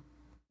skill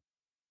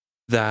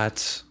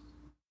that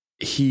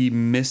he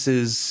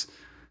misses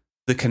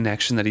the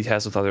connection that he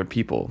has with other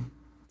people.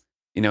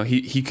 You know,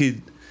 he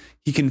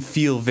can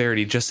feel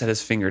Verity just at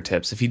his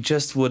fingertips. If he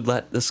just would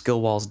let the skill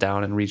walls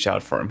down and reach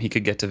out for him, he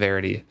could get to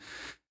Verity.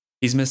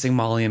 He's missing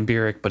Molly and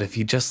Byrrc, but if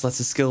he just lets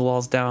the skill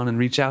walls down and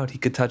reach out, he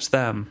could touch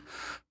them.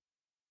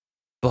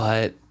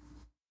 But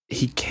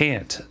he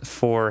can't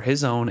for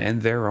his own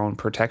and their own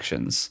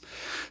protections.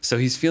 So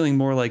he's feeling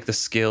more like the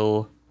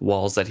skill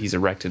walls that he's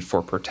erected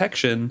for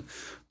protection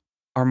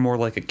are more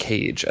like a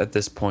cage at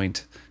this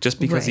point, just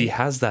because he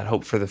has that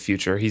hope for the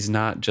future. He's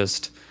not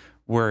just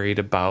worried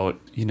about,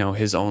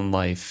 his own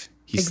life.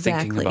 He's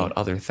thinking about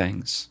other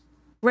things.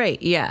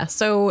 Right. Yeah.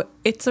 So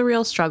it's a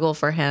real struggle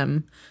for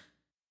him.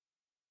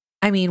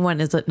 I mean, when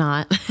is it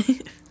not?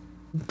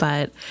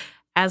 But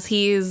as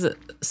he's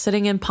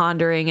sitting and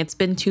pondering, it's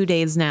been 2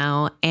 days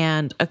now,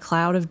 and a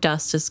cloud of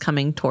dust is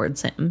coming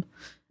towards him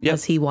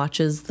as he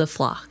watches the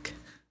flock.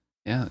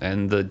 Yeah.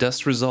 And the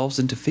dust resolves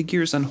into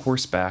figures on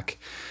horseback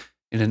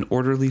in an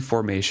orderly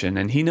formation.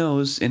 And he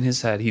knows in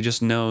his head, he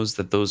just knows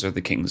that those are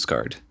the King's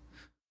Guard.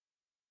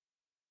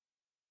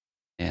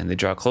 And they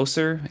draw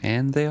closer,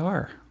 and they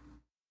are.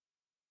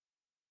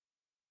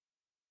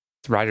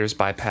 The riders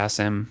bypass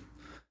him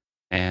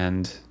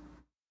and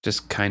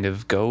just kind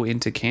of go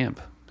into camp.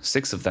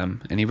 6 of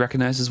them, and he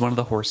recognizes one of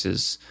the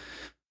horses.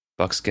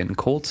 Buckskin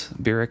Colt,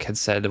 Byrrc had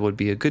said it would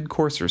be a good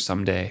courser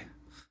someday.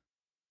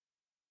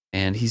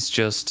 And he's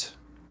just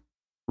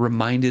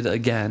reminded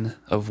again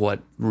of what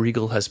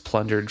Regal has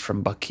plundered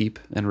from Buckkeep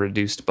and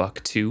reduced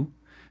Buck to,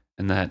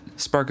 and that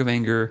spark of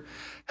anger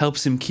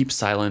helps him keep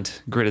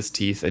silent, grit his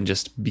teeth, and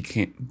just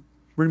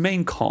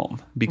remain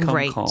calm,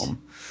 become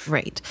calm.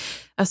 Right.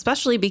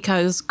 Especially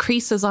because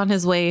Kreese is on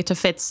his way to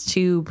Fitz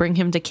to bring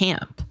him to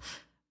camp.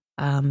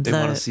 They want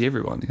to see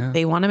everyone. Yeah.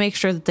 They want to make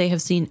sure that they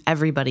have seen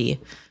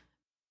everybody.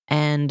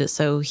 And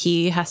so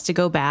he has to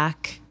go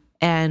back.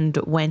 And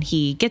when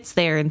he gets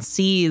there and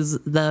sees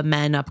the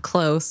men up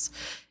close,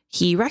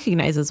 he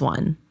recognizes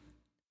one.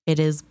 It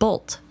is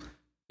Bolt.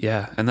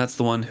 Yeah. And that's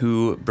the one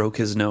who broke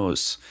his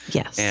nose.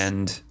 Yes.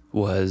 And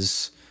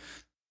was,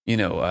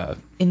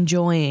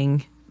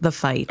 enjoying the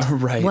fight.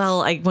 Right.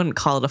 Well, I wouldn't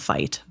call it a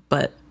fight,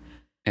 but.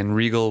 And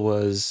Regal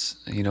was,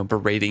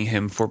 berating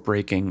him for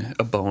breaking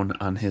a bone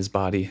on his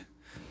body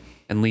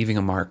and leaving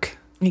a mark.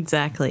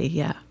 Exactly,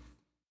 yeah.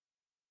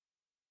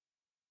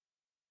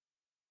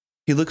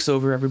 He looks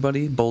over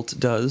everybody. Bolt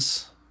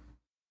does.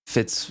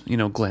 Fitz,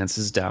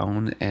 glances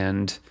down,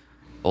 and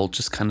Bolt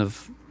just kind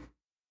of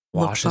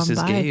washes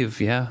his gaze.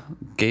 Yeah,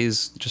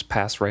 gaze just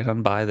passed right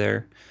on by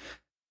there.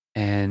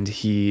 And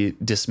he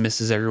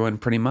dismisses everyone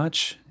pretty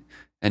much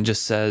and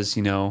just says,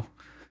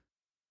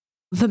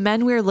 the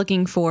men we're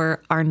looking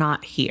for are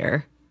not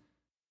here,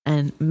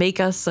 and make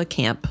us a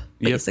camp,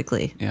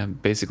 basically. Yep. Yeah,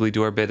 basically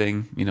do our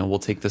bidding. We'll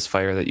take this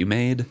fire that you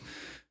made,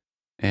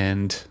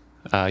 and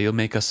you'll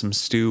make us some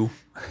stew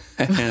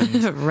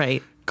and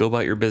right. Go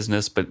about your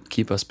business, but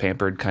keep us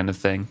pampered kind of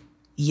thing.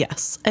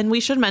 Yes. And we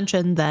should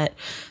mention that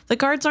the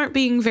guards aren't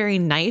being very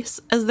nice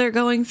as they're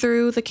going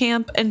through the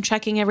camp and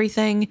checking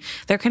everything.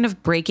 They're kind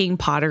of breaking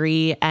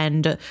pottery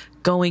and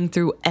going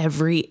through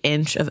every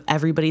inch of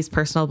everybody's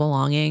personal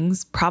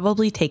belongings,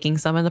 probably taking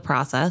some in the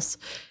process.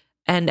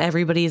 And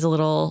everybody's a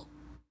little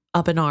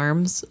up in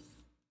arms.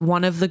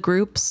 One of the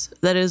groups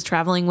that is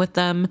traveling with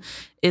them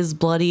is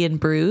bloody and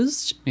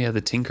bruised. Yeah, the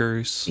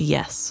Tinkers.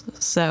 Yes.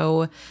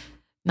 So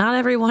not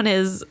everyone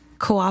is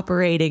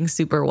cooperating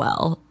super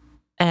well.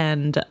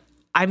 And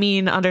I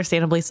mean,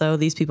 understandably so,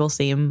 these people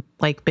seem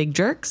like big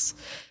jerks.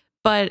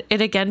 But it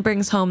again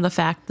brings home the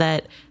fact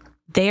that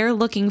they're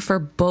looking for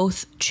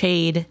both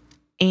Chade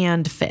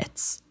and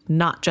Fitz,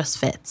 not just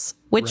Fitz.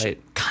 which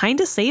Right.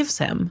 kind of saves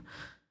him.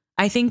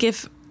 I think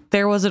if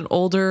there was an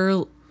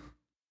older,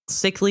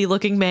 sickly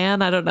looking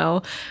man, I don't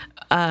know,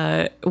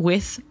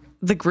 with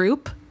the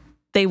group,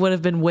 they would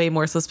have been way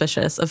more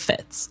suspicious of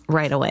Fitz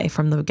right away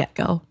from the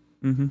get-go.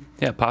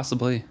 Yeah,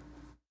 possibly.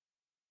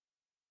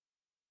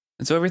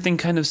 And so everything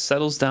kind of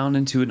settles down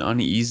into an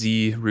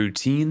uneasy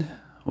routine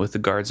with the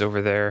guards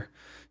over there.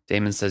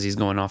 Damon says he's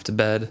going off to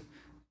bed,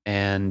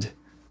 and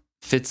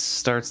Fitz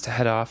starts to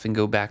head off and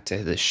go back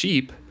to the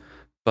sheep,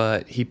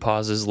 but he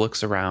pauses,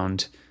 looks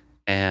around,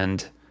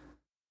 and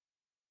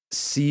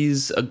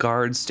sees a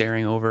guard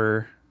staring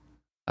over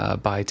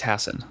by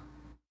Tassin.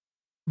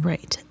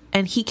 Right.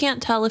 And he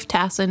can't tell if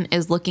Tassin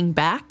is looking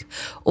back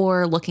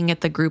or looking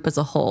at the group as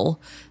a whole,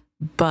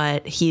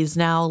 but he's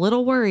now a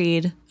little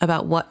worried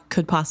about what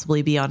could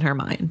possibly be on her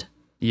mind.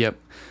 Yep.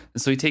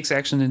 And so he takes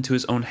action into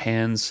his own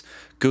hands,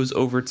 goes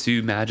over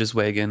to Madge's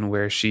wagon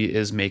where she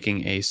is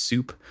making a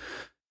soup,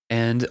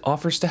 and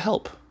offers to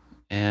help.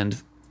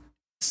 And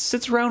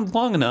sits around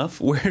long enough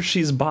where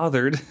she's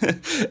bothered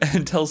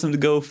and tells him to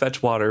go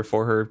fetch water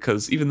for her,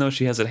 because even though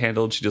she has it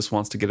handled, she just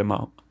wants to get him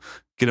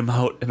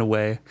out and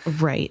away.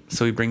 Right.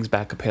 So he brings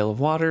back a pail of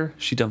water.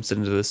 She dumps it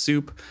into the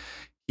soup.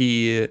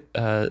 He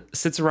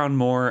sits around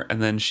more,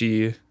 and then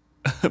she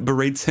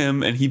berates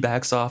him, and he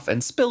backs off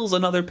and spills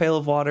another pail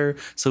of water.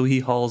 So he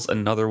hauls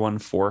another one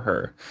for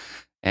her.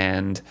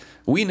 And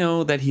we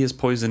know that he has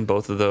poisoned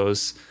both of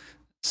those.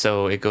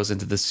 So it goes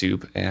into the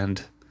soup,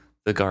 and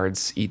the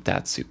guards eat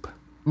that soup.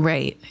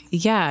 Right.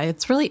 Yeah,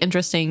 it's really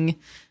interesting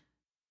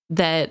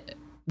that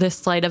this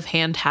sleight of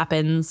hand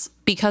happens,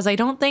 because I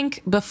don't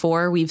think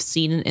before we've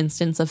seen an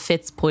instance of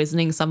Fitz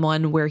poisoning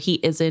someone where he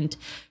isn't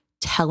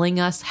telling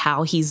us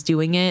how he's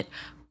doing it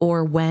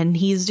or when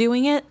he's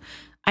doing it.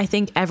 I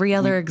think every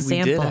other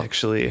example. We did,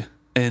 actually,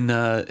 in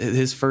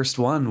his first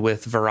one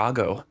with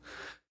Virago.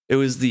 It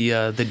was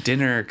the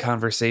dinner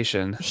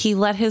conversation. He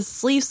let his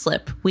sleeve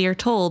slip. We are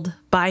told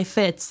by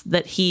Fitz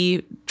that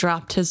he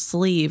dropped his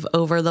sleeve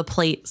over the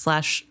plate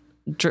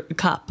 /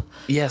 cup.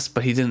 Yes,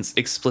 but he didn't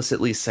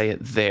explicitly say it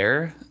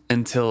there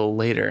until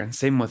later. And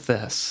same with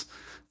this,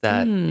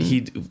 that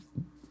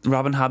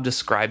Robin Hobb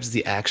describes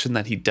the action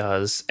that he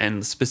does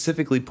and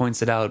specifically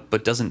points it out,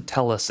 but doesn't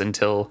tell us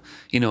until,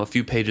 a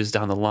few pages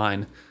down the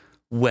line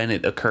when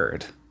it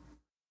occurred.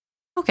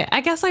 Okay,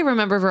 I guess I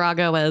remember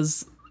Virago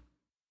as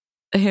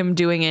him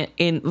doing it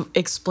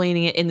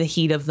explaining it in the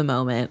heat of the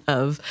moment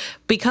of,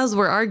 because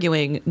we're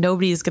arguing,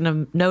 nobody's going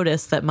to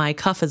notice that my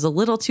cuff is a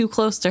little too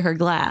close to her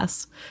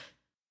glass.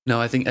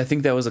 No, I think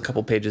that was a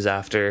couple pages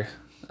after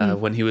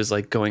when he was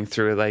like going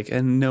through it, like,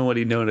 and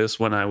nobody noticed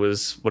when I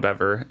was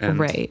whatever. And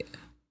right.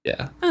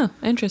 Yeah. Oh,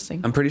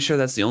 interesting. I'm pretty sure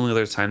that's the only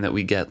other time that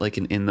we get like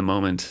an in the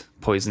moment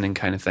poisoning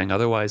kind of thing.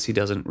 Otherwise, he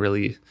doesn't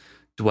really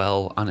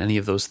dwell on any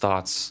of those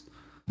thoughts.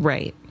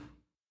 Right.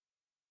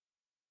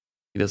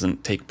 He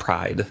doesn't take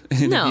pride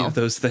in any of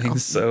those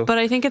things. So, but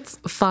I think it's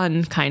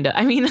fun, kind of.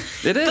 I mean, it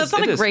is. That's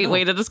not a great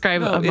way to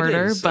describe a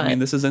murder, but I mean,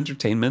 this is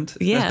entertainment.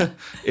 Yeah,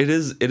 it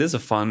is a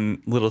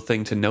fun little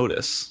thing to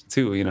notice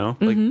too.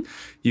 Like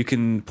you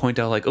can point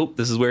out, like, oh,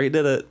 this is where he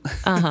did it.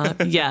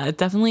 Yeah,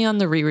 definitely on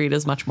the reread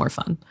is much more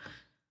fun.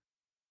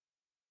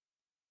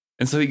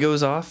 And so he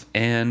goes off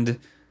and,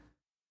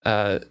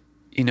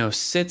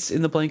 sits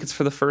in the blankets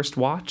for the first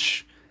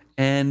watch,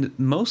 and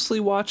mostly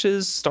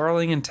watches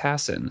Starling and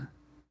Tassin.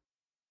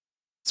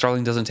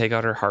 Starling doesn't take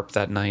out her harp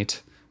that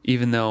night,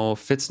 even though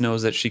Fitz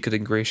knows that she could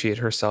ingratiate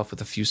herself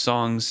with a few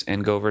songs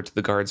and go over to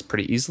the guards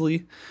pretty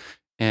easily.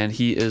 And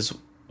he is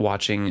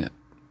watching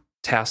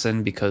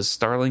Tassin because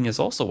Starling is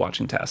also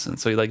watching Tassin.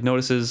 So he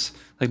notices,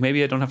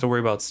 maybe I don't have to worry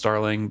about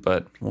Starling,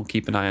 but we'll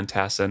keep an eye on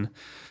Tassin.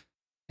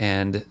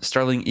 And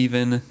Starling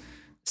even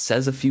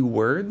says a few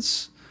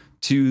words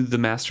to the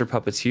master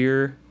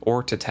puppeteer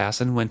or to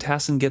Tassin when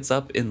Tassin gets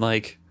up in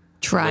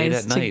tries late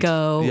at to night.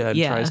 go.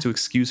 Yeah, tries to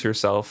excuse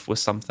herself with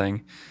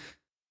something.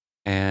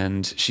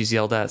 And she's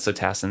yelled at, so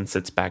Tassin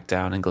sits back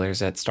down and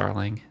glares at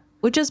Starling.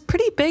 Which is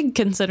pretty big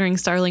considering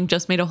Starling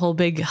just made a whole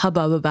big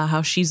hubbub about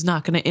how she's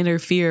not going to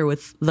interfere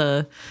with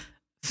the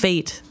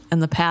fate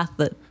and the path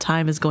that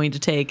time is going to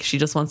take. She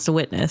just wants to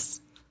witness.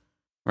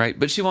 Right,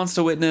 but she wants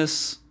to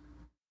witness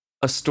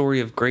a story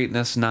of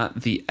greatness,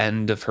 not the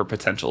end of her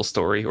potential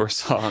story or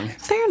song.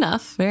 Fair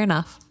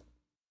enough.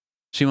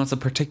 She wants a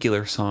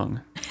particular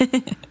song.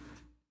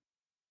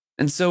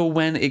 And so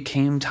when it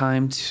came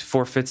time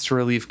for Fitz to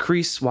relieve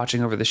Kreese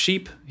watching over the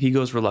sheep, he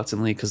goes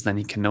reluctantly because then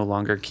he can no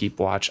longer keep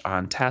watch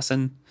on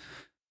Tassin.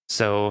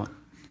 So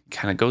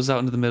kind of goes out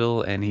into the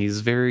middle, and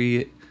he's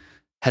very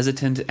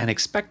hesitant and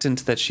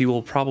expectant that she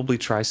will probably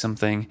try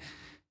something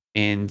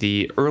in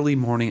the early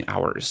morning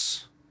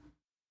hours.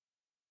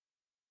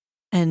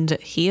 And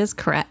he is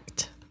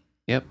correct.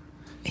 Yep.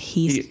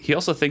 He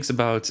also thinks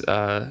about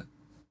the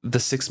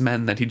 6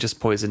 men that he just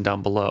poisoned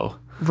down below.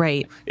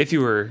 Right. If you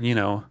were,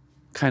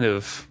 kind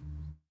of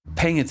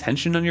paying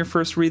attention on your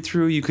first read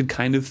through, you could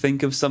kind of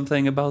think of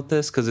something about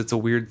this because it's a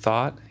weird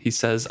thought. He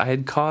says, I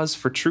had cause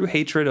for true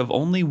hatred of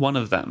only one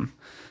of them.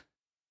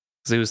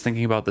 So he was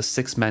thinking about the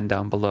 6 men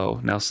down below,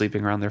 now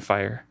sleeping around their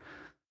fire.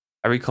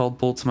 I recalled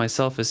Bolt to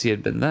myself as he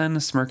had been then,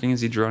 smirking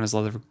as he drew on his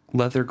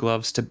leather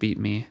gloves to beat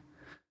me.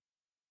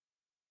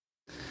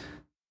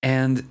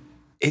 And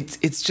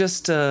it's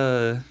just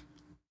a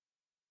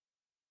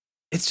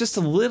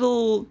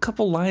little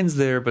couple lines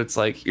there, but it's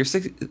like you're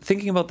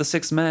thinking about the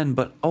 6 men,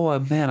 but oh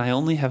man, I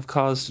only have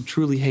cause to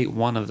truly hate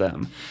one of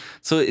them.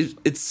 So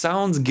it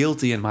sounds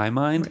guilty in my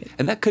mind, right.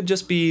 And that could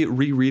just be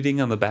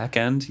rereading on the back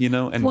end,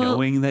 and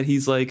knowing that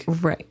he's like,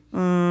 right.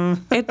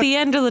 At the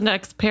end of the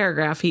next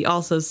paragraph, he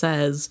also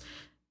says,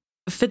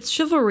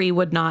 Fitzchivalry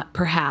would not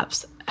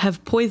perhaps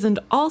have poisoned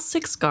all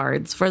 6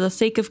 guards for the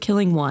sake of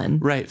killing one.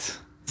 Right.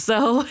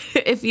 So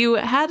if you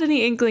had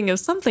any inkling of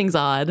something's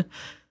odd,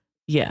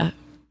 yeah,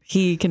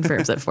 he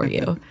confirms it for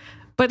you.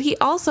 But he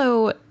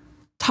also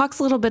talks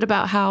a little bit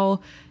about how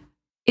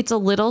it's a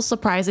little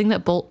surprising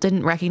that Bolt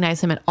didn't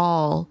recognize him at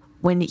all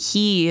when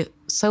he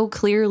so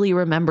clearly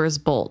remembers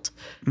Bolt.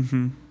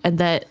 Mm-hmm. And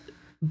that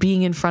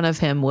being in front of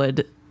him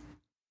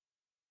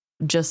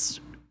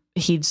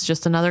he's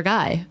just another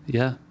guy.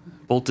 Yeah.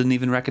 Bolt didn't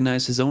even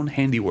recognize his own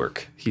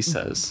handiwork, he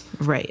says.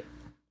 Right.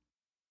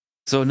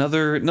 So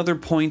another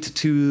point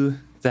to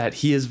that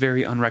he is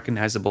very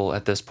unrecognizable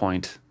at this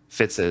point,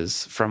 Fitz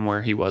is, from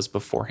where he was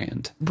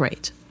beforehand.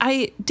 Right.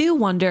 I do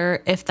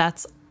wonder if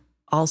that's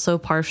also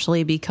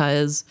partially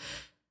because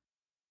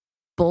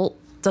Bolt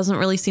doesn't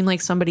really seem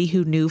like somebody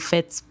who knew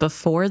Fitz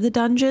before the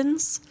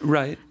dungeons.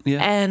 Right, yeah.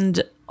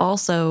 And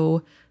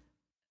also,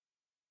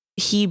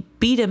 he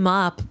beat him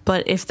up,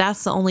 but if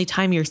that's the only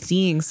time you're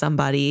seeing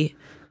somebody,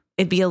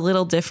 it'd be a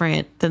little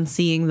different than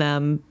seeing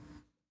them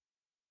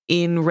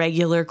in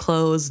regular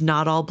clothes,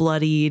 not all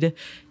bloodied,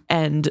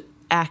 and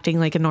acting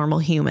like a normal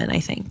human,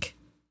 I think.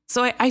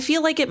 So I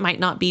feel like it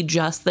might not be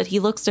just that he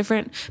looks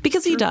different,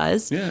 because he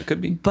does. Yeah, it could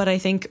be. But I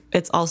think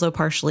it's also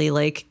partially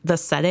like the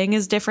setting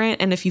is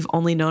different. And if you've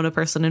only known a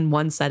person in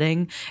one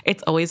setting,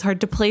 it's always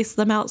hard to place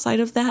them outside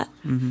of that.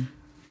 Mm-hmm.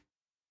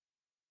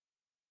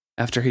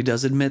 After he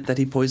does admit that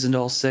he poisoned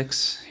all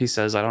 6, he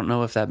says, I don't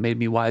know if that made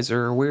me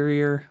wiser or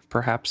wearier.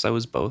 Perhaps I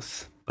was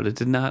both, but it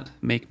did not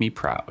make me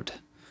proud.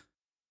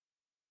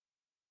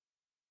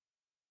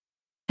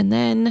 And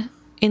then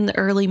in the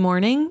early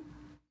morning,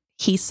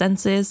 he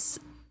senses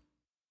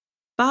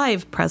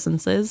 5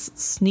 presences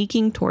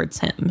sneaking towards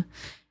him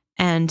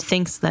and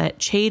thinks that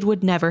Chade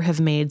would never have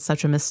made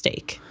such a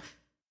mistake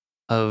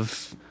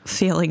of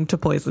failing to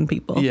poison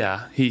people.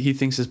 Yeah, he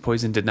thinks his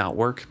poison did not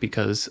work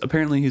because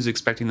apparently he's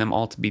expecting them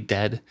all to be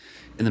dead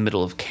in the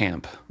middle of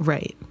camp.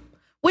 Right.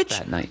 Which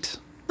that night.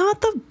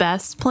 Not the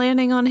best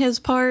planning on his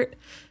part,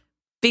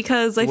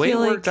 because I feel like the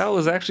way it worked out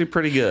was actually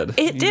pretty good.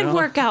 It did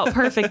work out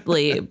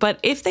perfectly, but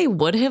if they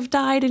would have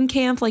died in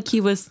camp like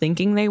he was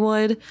thinking they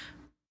would,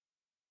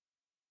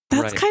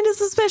 that's kind of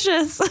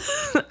suspicious.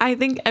 I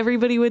think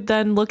everybody would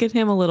then look at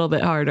him a little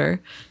bit harder.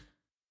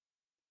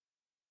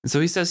 So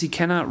he says he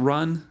cannot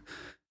run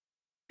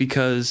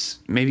because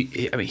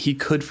he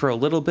could for a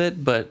little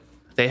bit, but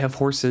they have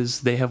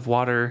horses, they have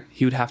water.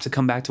 He would have to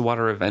come back to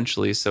water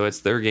eventually, so it's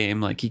their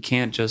game. Like, he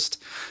can't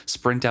just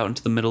sprint out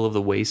into the middle of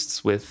the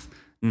wastes with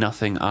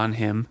nothing on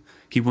him.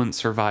 He wouldn't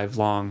survive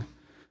long.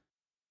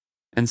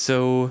 And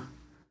so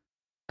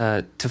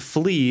to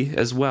flee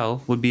as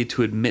well would be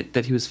to admit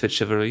that he was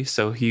Fitzchivalry.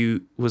 So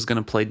he was going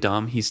to play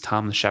dumb. He's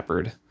Tom the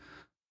Shepherd.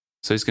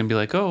 So he's going to be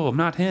like, oh, I'm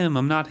not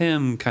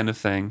him kind of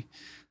thing.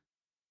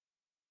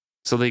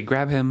 So they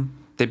grab him.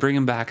 They bring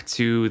him back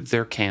to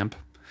their camp.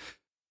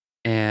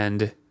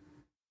 And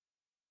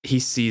he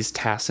sees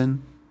Tassin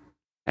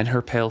and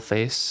her pale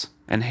face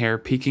and hair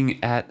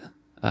peeking at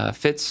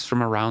Fitz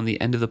from around the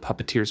end of the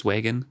puppeteer's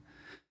wagon.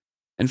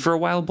 And for a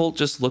while, Bolt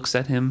just looks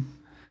at him.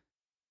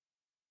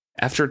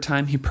 After a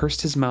time, he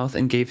pursed his mouth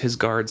and gave his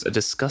guards a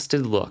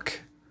disgusted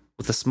look.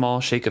 With a small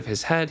shake of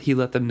his head, he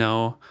let them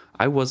know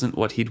I wasn't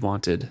what he'd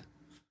wanted.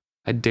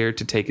 I dared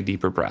to take a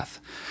deeper breath.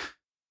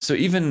 So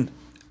even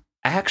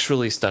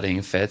actually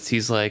studying Fitz,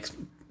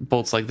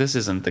 Bolt's like, this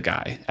isn't the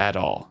guy at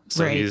all.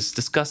 So he's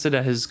disgusted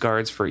at his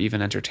guards for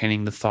even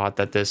entertaining the thought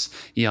that this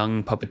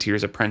young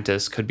puppeteer's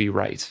apprentice could be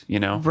right,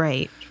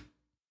 Right.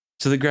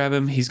 So they grab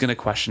him. He's going to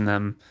question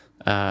them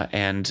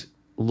and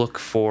look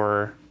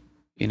for,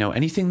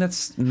 anything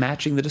that's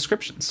matching the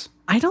descriptions.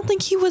 I don't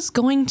think he was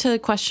going to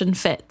question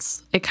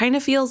Fitz. It kind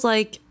of feels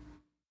like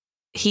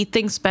he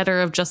thinks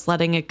better of just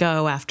letting it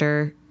go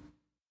after,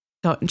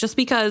 just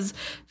because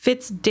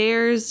Fitz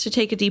dares to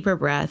take a deeper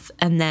breath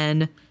and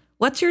then,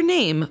 what's your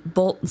name?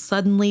 Bolt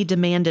suddenly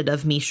demanded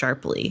of me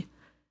sharply.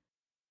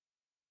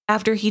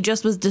 After he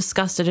just was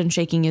disgusted and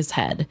shaking his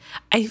head.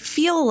 I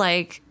feel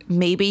like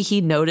maybe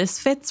he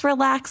noticed Fitz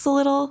relax a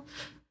little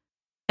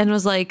and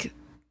was like,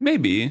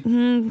 maybe.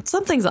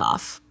 Something's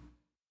off.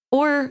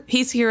 Or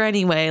he's here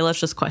anyway, let's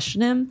just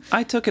question him.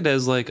 I took it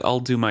as like, I'll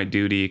do my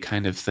duty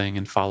kind of thing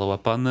and follow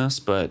up on this,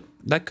 but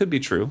that could be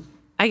true.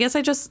 I guess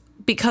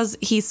because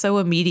he so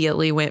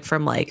immediately went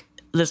from like,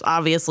 this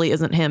obviously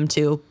isn't him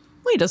to,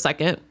 wait a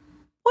second,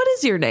 what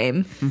is your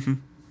name? Mm-hmm.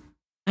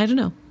 I don't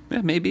know.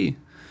 Yeah, maybe.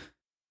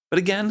 But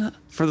again,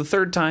 for the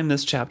third time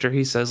this chapter,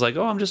 he says like,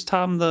 "Oh, I'm just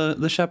Tom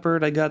the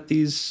shepherd. I got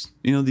these,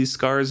 these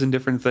scars and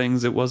different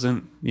things. It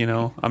wasn't,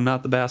 I'm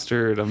not the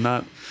bastard. I'm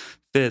not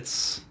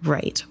Fitz."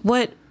 Right.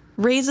 What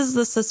raises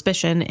the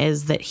suspicion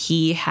is that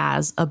he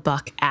has a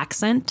Buck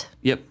accent.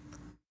 Yep.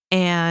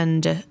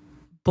 And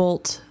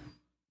Bolt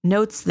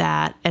notes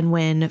that. And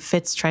when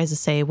Fitz tries to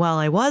say, well,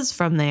 I was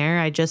from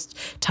there,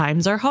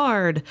 times are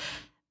hard.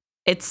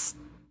 It's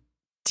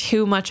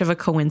too much of a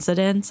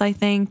coincidence, I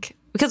think.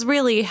 Because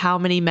really, how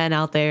many men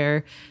out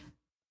there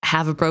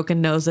have a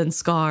broken nose and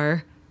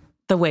scar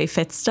the way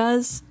Fitz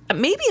does?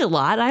 Maybe a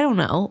lot. I don't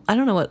know. I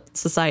don't know what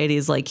society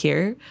is like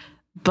here.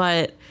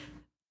 But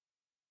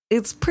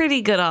it's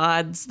pretty good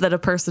odds that a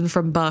person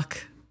from Buck,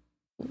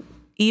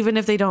 even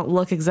if they don't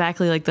look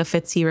exactly like the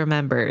Fitz he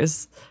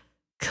remembers,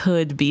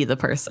 could be the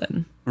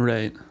person.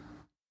 Right.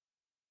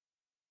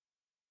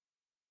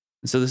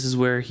 So this is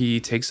where he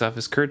takes off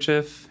his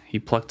kerchief. He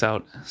plucked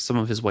out some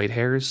of his white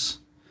hairs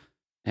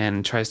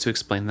and tries to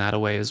explain that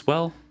away as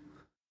well.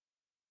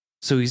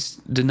 So he's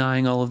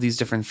denying all of these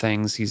different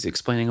things. He's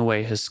explaining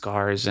away his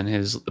scars and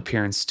his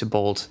appearance to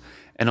Bolt.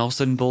 And all of a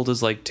sudden Bolt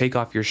is like, take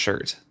off your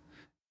shirt.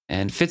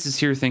 And Fitz is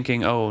here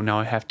thinking, oh, now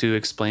I have to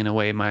explain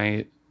away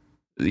my,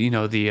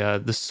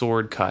 the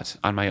sword cut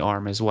on my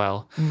arm as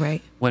well.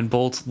 Right. When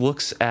Bolt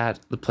looks at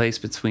the place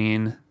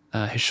between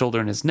his shoulder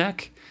and his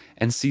neck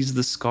and sees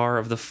the scar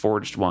of the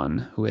Forged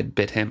One who had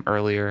bit him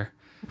earlier.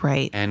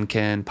 Right. And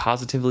can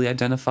positively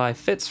identify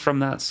Fitz from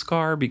that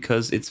scar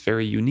because it's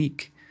very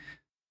unique.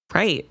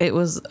 Right. It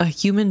was a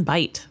human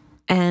bite.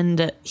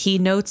 And he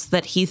notes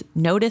that he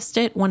noticed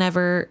it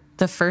whenever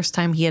the first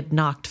time he had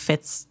knocked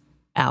Fitz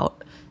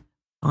out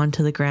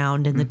onto the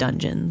ground in the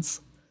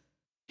dungeons.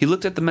 He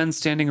looked at the men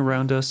standing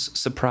around us,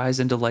 surprise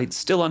and delight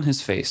still on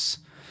his face.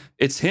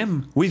 It's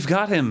him. We've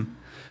got him.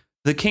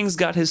 The king's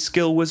got his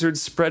skill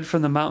wizards spread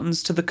from the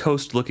mountains to the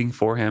coast looking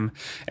for him,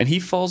 and he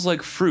falls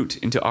like fruit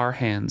into our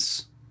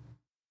hands.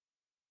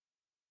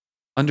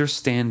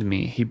 Understand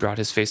me, he brought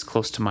his face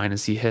close to mine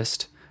as he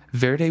hissed.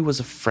 Verde was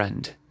a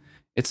friend.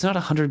 It's not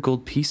 100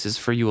 gold pieces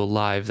for you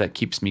alive that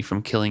keeps me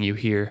from killing you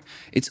here.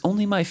 It's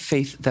only my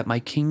faith that my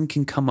king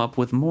can come up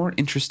with more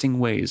interesting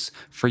ways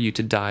for you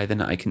to die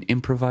than I can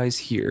improvise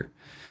here.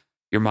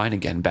 You're mine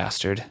again,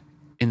 bastard.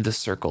 In the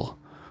circle.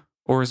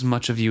 Or as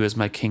much of you as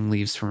my king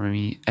leaves for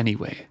me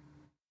anyway.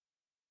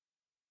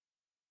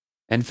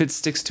 And Fitz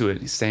sticks to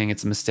it. He's saying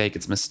it's a mistake,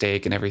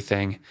 and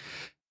everything.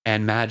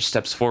 And Madge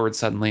steps forward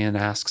suddenly and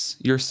asks,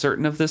 You're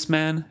certain of this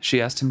man?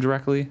 She asked him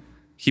directly.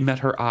 He met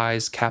her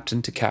eyes,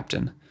 captain to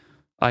captain.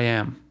 I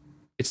am.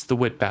 It's the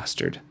wit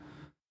bastard.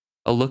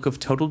 A look of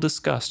total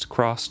disgust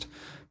crossed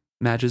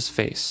Madge's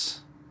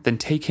face. Then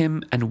take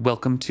him and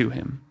welcome to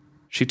him.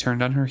 She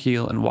turned on her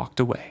heel and walked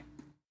away.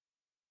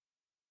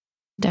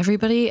 And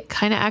everybody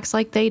kind of acts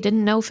like they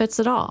didn't know Fitz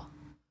at all.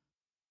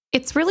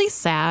 It's really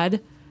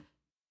sad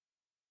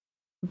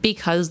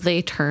because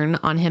they turn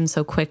on him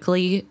so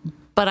quickly,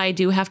 but I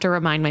do have to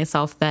remind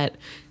myself that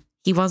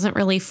he wasn't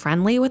really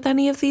friendly with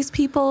any of these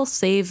people,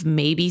 save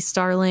maybe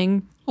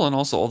Starling. Well, and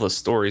also all the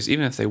stories,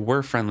 even if they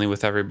were friendly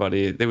with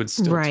everybody, they would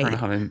still turn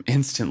on him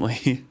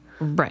instantly.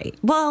 Right.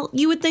 Well,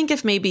 you would think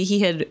if maybe he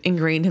had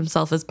ingrained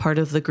himself as part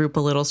of the group a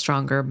little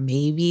stronger,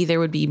 maybe there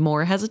would be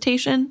more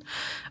hesitation.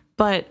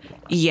 But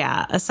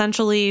yeah,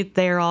 essentially,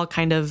 they're all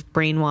kind of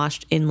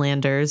brainwashed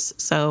inlanders.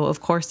 So, of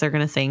course, they're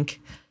going to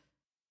think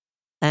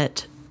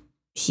that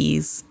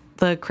he's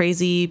the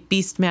crazy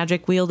beast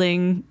magic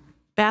wielding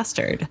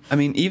bastard. I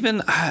mean,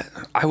 even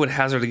I would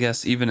hazard a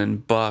guess, even in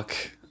Buck,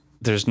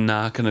 there's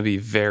not going to be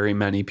very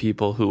many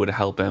people who would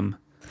help him,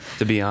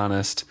 to be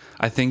honest.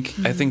 I think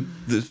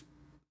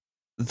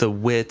the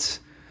wit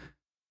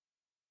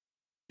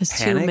is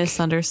too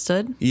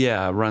misunderstood.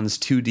 Yeah, runs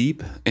too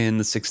deep in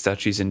the Six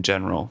Duchies in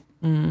general.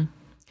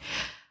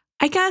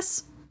 I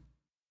guess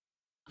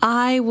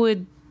I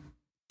would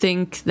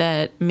think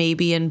that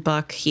maybe in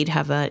Buck he'd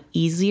have an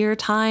easier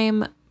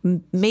time.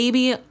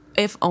 Maybe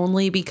if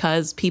only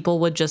because people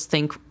would just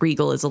think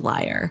Regal is a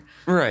liar.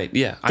 Right,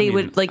 yeah. They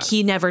would,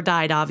 he never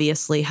died,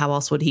 obviously. How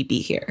else would he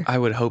be here? I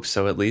would hope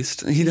so, at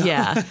least.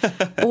 Yeah.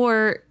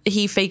 Or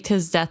he faked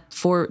his death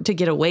to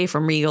get away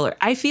from Regal.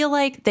 I feel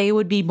like they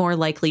would be more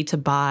likely to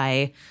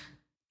buy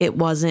it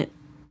wasn't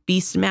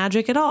beast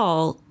magic at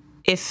all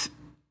if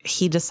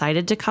he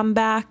decided to come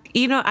back.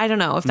 I don't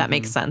know if that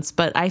makes sense,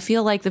 but I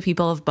feel like the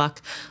people of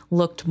Buck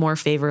looked more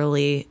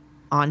favorably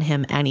on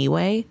him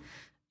anyway.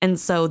 And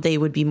so they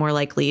would be more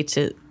likely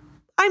to,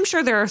 I'm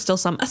sure there are still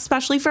some,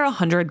 especially for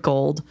 100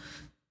 gold,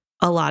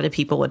 a lot of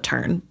people would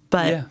turn.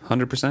 But yeah,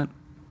 100%.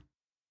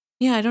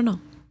 Yeah, I don't know.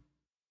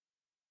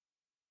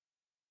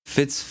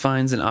 Fitz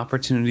finds an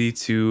opportunity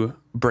to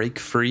break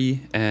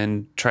free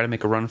and try to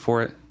make a run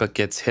for it, but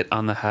gets hit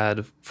on the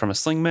head from a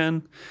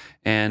slingman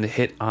and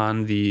hit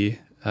on the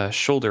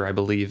shoulder, I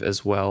believe,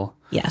 as well.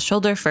 Yeah,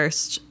 shoulder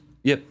first.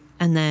 Yep.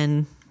 And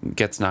then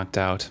gets knocked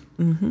out.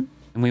 Mm-hmm. And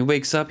when he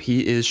wakes up,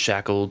 he is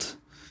shackled.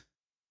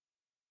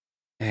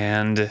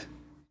 And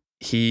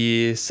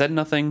he said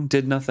nothing,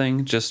 did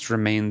nothing, just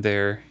remained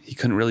there. He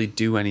couldn't really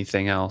do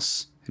anything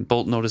else. And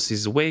Bolt notices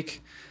he's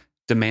awake,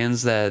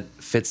 demands that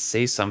Fitz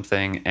say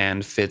something,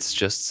 and Fitz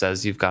just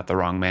says, "You've got the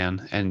wrong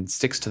man," and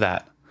sticks to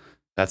that.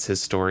 That's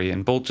his story.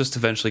 And Bolt just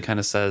eventually kind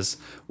of says,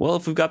 "Well,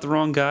 if we've got the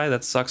wrong guy,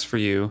 that sucks for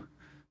you.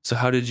 So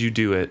how did you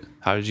do it?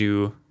 How did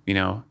you,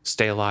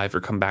 stay alive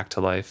or come back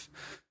to life?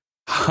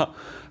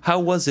 How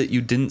was it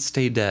you didn't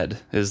stay dead?"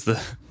 is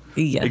the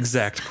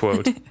exact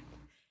quote.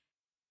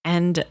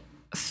 And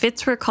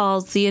Fitz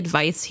recalls the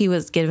advice he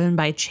was given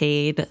by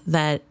Chade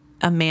that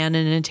a man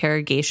in an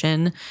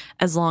interrogation,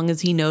 as long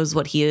as he knows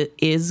what he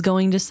is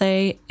going to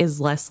say, is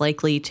less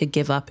likely to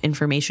give up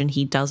information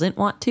he doesn't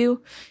want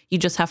to. You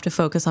just have to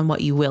focus on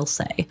what you will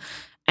say.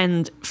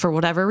 And for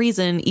whatever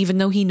reason, even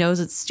though he knows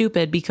it's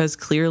stupid because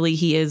clearly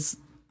he is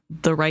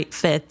the right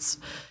Fitz,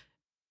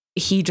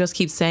 he just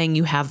keeps saying,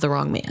 "You have the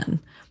wrong man."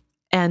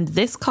 And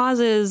this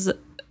causes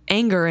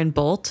anger in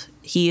Bolt.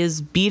 He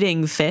is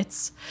beating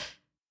Fitz.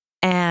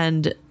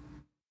 And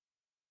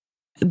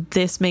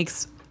this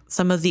makes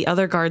some of the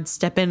other guards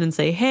step in and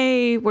say,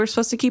 "Hey, we're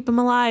supposed to keep him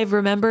alive.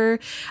 Remember,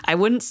 I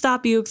wouldn't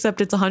stop you,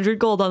 except it's 100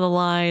 gold on the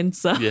line."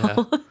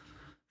 So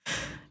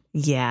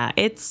yeah,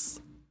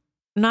 it's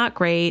not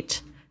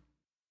great.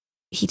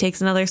 He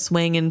takes another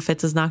swing and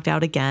Fitz is knocked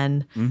out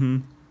again. Mm-hmm.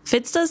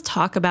 Fitz does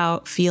talk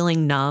about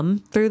feeling numb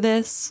through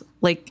this.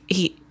 Like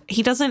he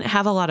doesn't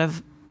have a lot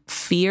of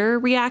fear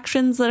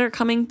reactions that are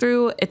coming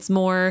through. It's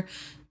more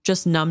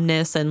just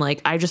numbness and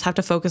like, I just have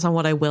to focus on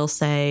what I will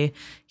say.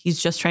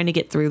 He's just trying to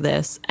get through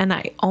this. And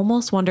I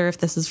almost wonder if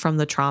this is from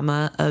the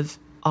trauma of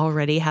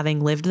already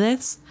having lived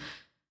this.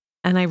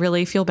 And I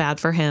really feel bad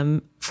for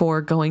him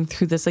for going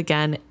through this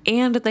again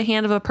and at the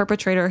hand of a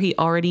perpetrator he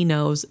already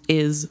knows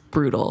is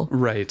brutal.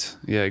 Right.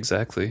 Yeah,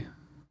 exactly.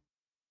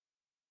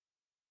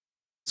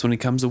 So when he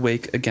comes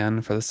awake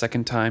again for the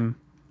second time,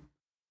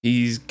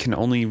 he can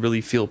only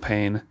really feel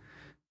pain.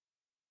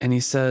 And he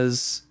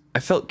says, "I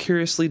felt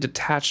curiously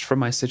detached from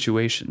my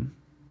situation.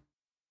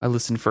 I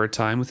listened for a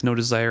time with no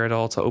desire at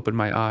all to open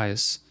my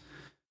eyes.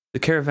 The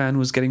caravan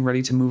was getting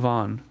ready to move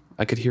on.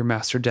 I could hear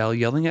Master Dell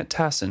yelling at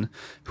Tassin,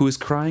 who was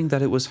crying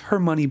that it was her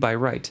money by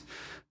right,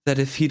 that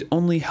if he'd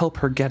only help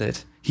her get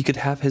it, he could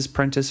have his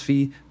prentice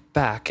fee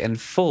back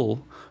and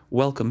full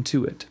welcome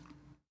to it.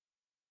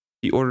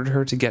 He ordered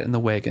her to get in the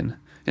wagon.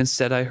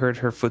 Instead, I heard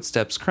her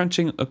footsteps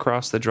crunching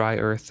across the dry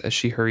earth as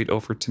she hurried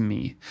over to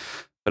me.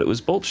 But it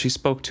was Bolt she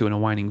spoke to in a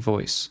whining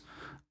voice.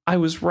 I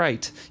was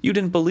right. You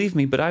didn't believe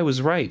me, but I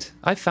was right.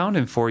 I found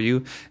him for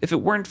you. If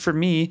it weren't for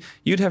me,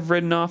 you'd have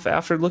ridden off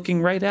after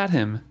looking right at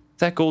him.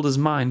 That gold is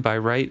mine by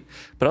right,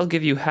 but I'll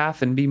give you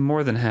half and be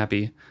more than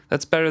happy.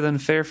 That's better than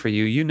fair for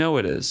you. You know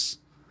it is."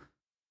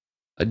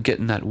 "I'd get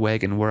in that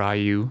wagon were I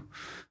you,"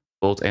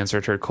 Bolt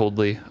answered her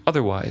coldly.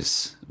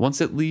 "Otherwise,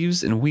 once it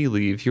leaves and we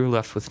leave, you're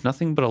left with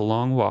nothing but a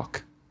long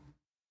walk."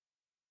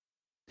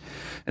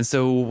 And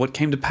so what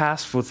came to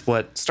pass with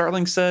what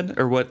Starling said,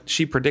 or what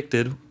she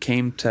predicted,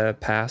 came to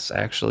pass,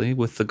 actually,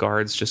 with the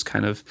guards just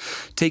kind of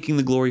taking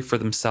the glory for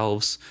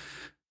themselves.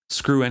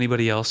 Screw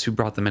anybody else who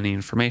brought them any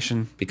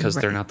information, because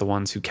they're not the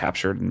ones who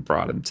captured and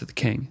brought him to the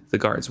king. The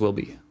guards will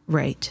be.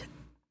 Right.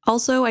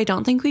 Also, I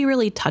don't think we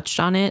really touched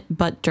on it,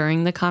 but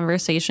during the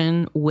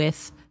conversation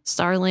with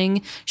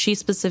Starling, she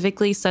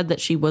specifically said that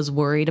she was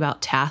worried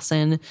about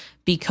Tassin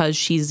because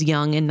she's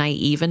young and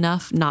naive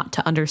enough not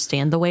to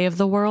understand the way of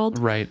the world.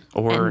 Right.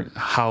 Or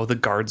how the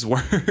guards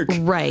work.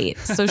 Right.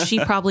 So she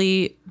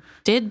probably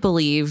did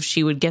believe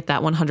she would get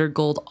that 100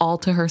 gold all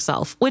to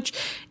herself, which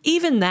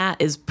even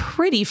that is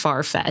pretty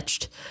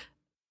far-fetched.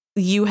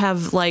 You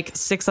have like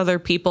 6 other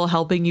people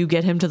helping you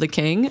get him to the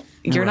king.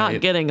 You're not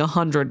getting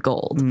 100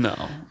 gold.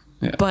 No.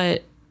 Yeah.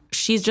 But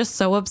she's just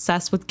so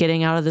obsessed with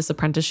getting out of this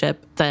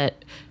apprenticeship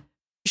that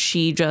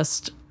she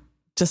just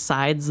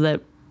decides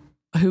that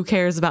who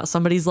cares about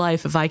somebody's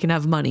life if I can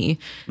have money,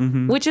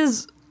 which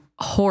is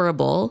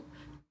horrible.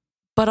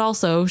 But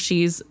also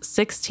she's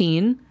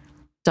 16,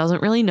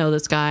 doesn't really know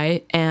this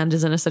guy, and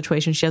is in a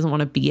situation she doesn't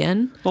want to be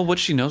in. Well, what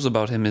she knows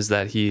about him is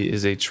that he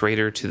is a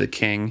traitor to the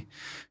king.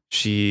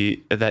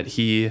 That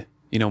he,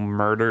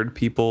 murdered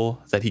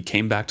people, that he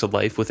came back to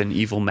life with an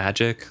evil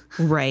magic.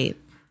 Right.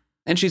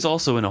 And she's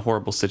also in a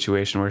horrible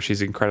situation where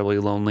she's incredibly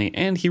lonely,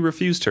 and he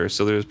refused her.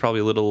 So there's probably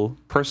a little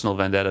personal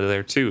vendetta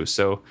there too.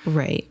 So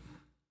right.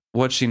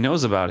 What she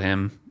knows about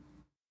him,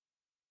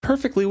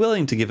 perfectly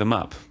willing to give him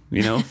up,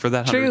 for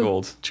that 100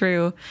 gold.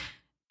 True.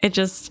 It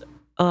just,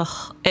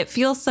 it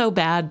feels so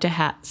bad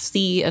to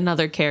see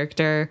another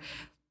character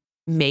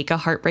make a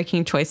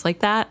heartbreaking choice like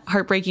that.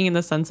 Heartbreaking in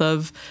the sense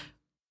of,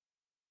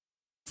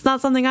 it's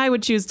not something I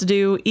would choose to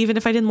do, even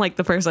if I didn't like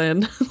the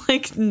person. I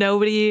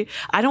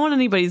don't want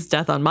anybody's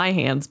death on my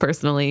hands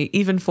personally,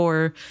 even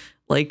for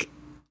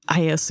I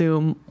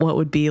assume what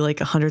would be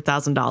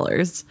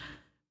 $100,000.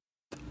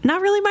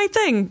 Not really my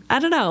thing. I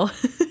don't know.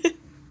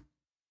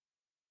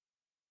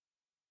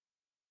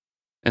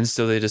 And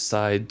so they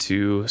decide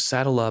to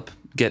saddle up,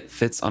 get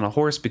Fitz on a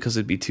horse because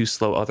it'd be too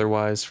slow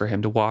otherwise for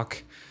him to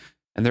walk.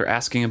 And they're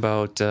asking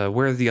about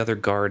where the other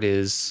guard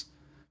is,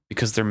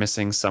 because they're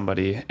missing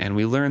somebody. And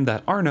we learn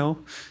that Arno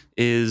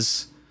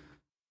is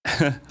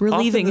Relieving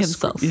Off in the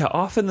himself. Yeah,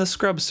 off in the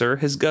scrub, sir.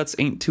 His guts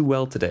ain't too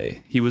well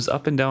today. He was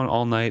up and down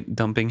all night,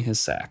 dumping his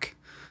sack.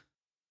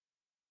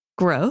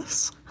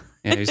 Gross.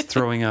 Yeah, he's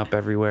throwing up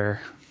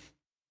everywhere.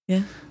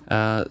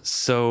 Yeah.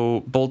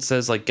 So Bolt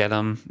says, like, get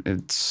him.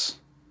 It's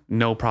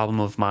no problem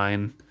of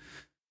mine.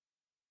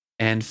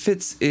 And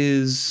Fitz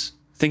is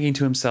thinking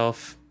to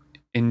himself,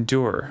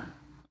 endure.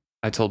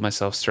 I told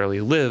myself,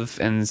 Starly, live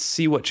and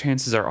see what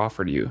chances are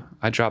offered you.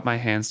 I drop my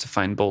hands to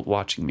find Bolt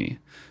watching me.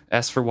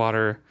 As for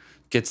Water,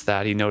 gets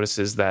that. He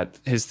notices that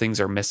his things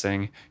are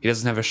missing. He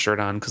doesn't have a shirt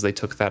on because they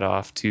took that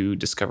off to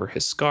discover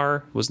his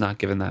scar. Was not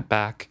given that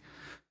back.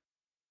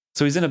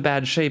 So he's in a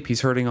bad shape.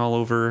 He's hurting all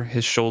over.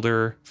 His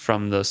shoulder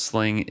from the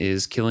sling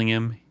is killing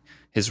him.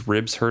 His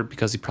ribs hurt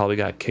because he probably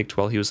got kicked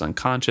while he was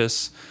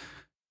unconscious.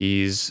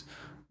 He's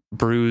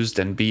bruised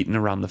and beaten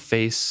around the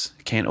face.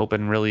 Can't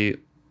open really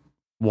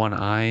one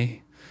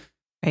eye.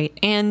 Right.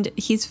 And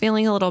he's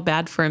feeling a little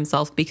bad for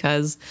himself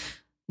because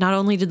not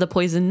only did the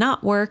poison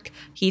not work,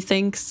 he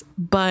thinks,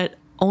 but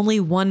only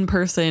one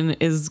person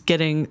is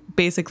getting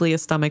basically a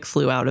stomach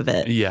flu out of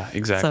it. Yeah,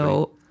 exactly.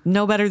 So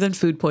no better than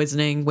food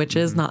poisoning, which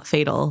is not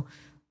fatal.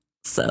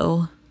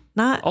 So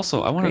not.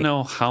 Also, I want to great.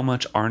 know how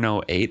much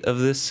Arno ate of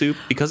this soup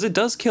because it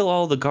does kill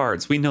all the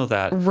guards. We know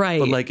that. Right.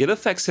 But like it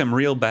affects him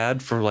real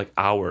bad for like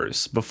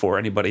hours before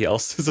anybody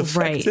else is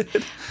affected.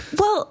 Right.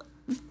 Well,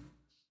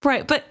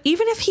 right. But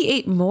even if he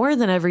ate more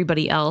than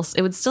everybody else,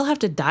 it would still have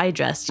to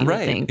digest, you would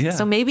Right, think. yeah.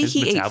 So maybe His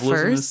he ate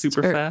metabolism is first.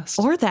 super or, fast.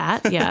 Or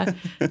that. Yeah.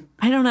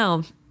 I don't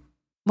know.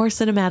 More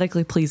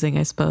cinematically pleasing,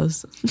 I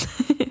suppose.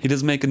 He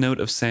does make a note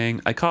of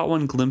saying, I caught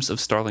one glimpse of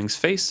Starling's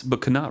face,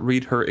 but could not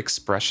read her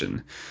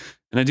expression.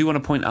 And I do want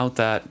to point out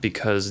that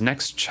because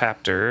next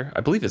chapter,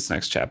 I believe it's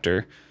next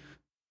chapter,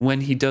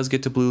 when he does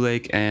get to Blue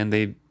Lake and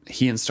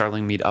he and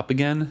Starling meet up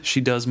again,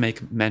 she does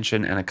make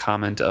mention and a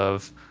comment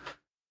of,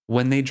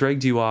 when they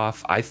dragged you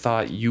off, I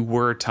thought you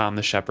were Tom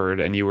the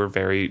Shepherd and you were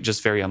very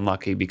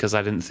unlucky because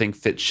I didn't think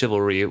Fit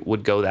Chivalry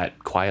would go that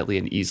quietly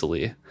and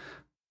easily.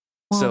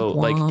 So, Womp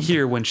like, womp.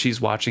 here, when she's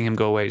watching him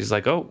go away, she's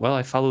like, oh, well,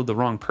 I followed the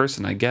wrong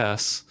person, I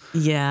guess.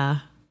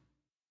 Yeah.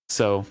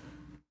 So,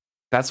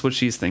 that's what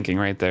she's thinking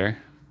right there.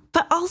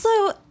 But also,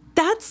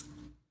 that's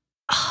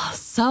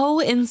so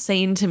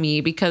insane to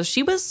me because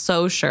she was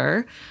so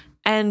sure.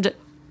 And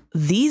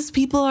these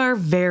people are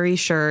very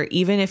sure,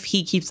 even if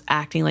he keeps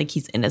acting like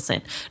he's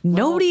innocent.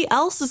 Nobody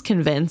else is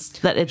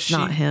convinced that it's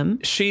not him.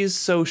 She's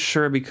so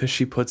sure because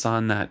she puts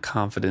on that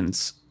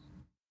confidence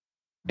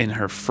in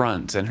her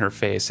front and her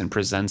face and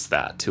presents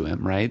that to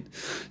him, right?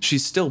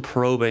 She's still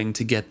probing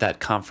to get that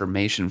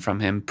confirmation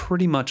from him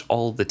pretty much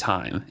all the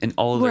time in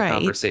all of their Right.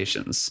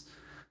 conversations.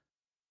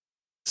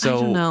 I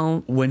don't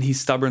know. When he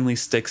stubbornly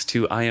sticks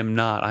to I am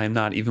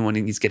not, even when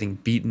he's getting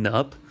beaten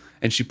up,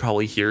 and she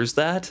probably hears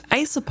that.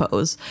 I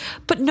suppose.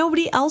 But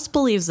nobody else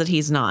believes that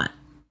he's not.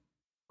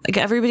 Like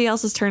everybody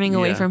else is turning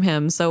away Yeah. from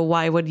him. So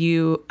why would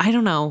you? I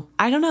don't know.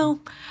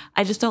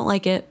 I just don't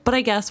like it. But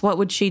I guess what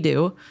would she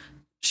do?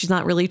 She's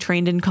not really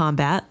trained in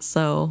combat.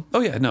 So.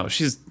 Oh yeah, no,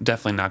 she's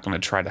definitely not going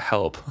to try to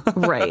help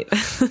Right.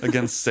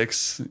 against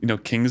 6,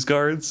 King's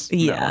guards. No.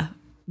 Yeah.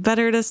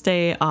 Better to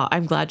stay.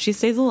 I'm glad she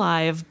stays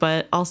alive,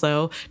 but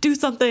also do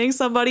something,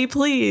 somebody,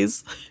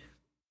 please.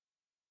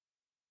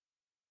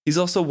 He's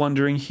also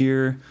wondering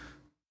here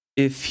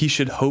if he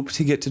should hope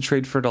to get to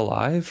Tradeford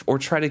alive or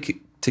try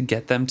to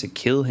get them to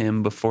kill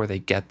him before they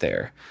get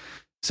there.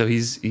 So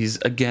he's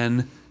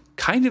again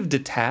kind of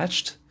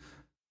detached.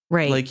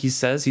 Right. Like he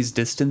says, he's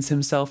distanced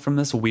himself from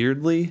this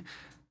weirdly,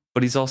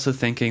 but he's also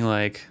thinking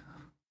like,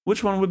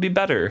 which one would be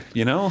better,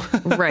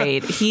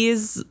 Right.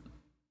 He's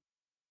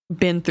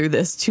been through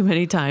this too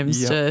many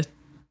times Yep. to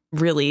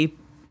really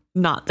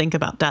not think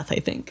about death, I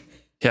think.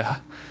 Yeah.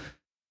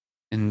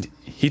 And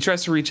he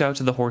tries to reach out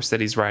to the horse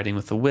that he's riding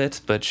with the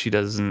wit, but she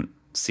doesn't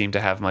seem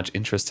to have much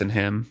interest in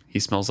him. He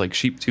smells like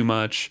sheep too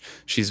much.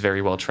 She's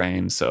very well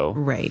trained, so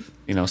Right.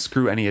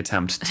 screw any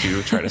attempt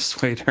to try to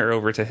sway her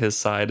over to his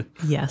side.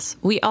 Yes.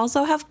 We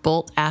also have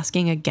Bolt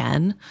asking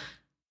again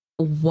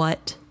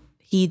what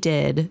he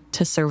did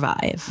to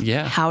survive.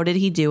 Yeah. How did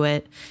he do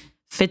it?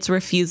 Fitz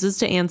refuses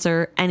to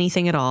answer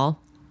anything at all.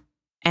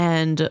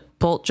 And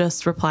Bolt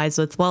just replies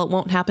with, well, it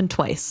won't happen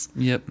twice.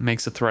 Yep,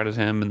 makes a threat at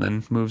him and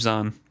then moves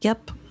on.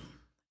 Yep.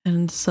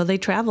 And so they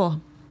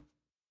travel.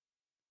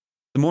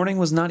 The morning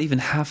was not even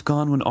half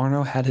gone when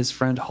Arno had his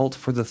friend halt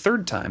for the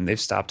third time. They've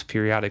stopped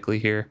periodically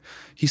here.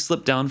 He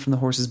slipped down from the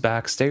horse's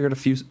back, staggered a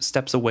few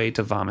steps away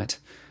to vomit.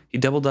 He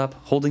doubled up,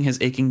 holding his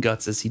aching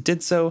guts as he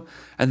did so,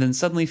 and then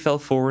suddenly fell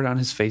forward on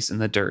his face in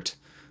the dirt.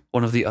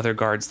 One of the other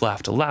guards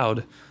laughed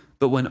aloud,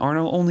 but when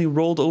Arno only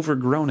rolled over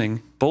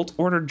groaning, Bolt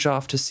ordered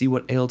Joff to see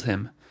what ailed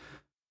him.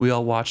 We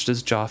all watched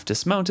as Joff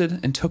dismounted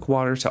and took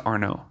water to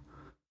Arno.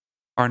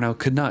 Arno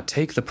could not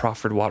take the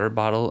proffered water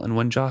bottle, and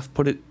when Joff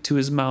put it to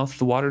his mouth,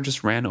 the water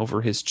just ran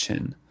over his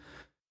chin.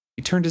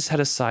 He turned his head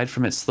aside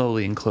from it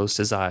slowly and closed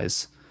his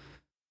eyes.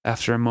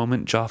 After a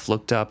moment, Joff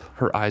looked up,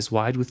 her eyes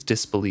wide with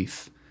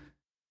disbelief.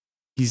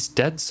 "He's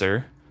dead,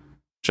 sir."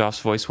 Joff's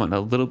voice went a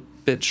little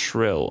bit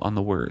shrill on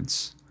the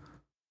words.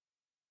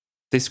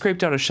 They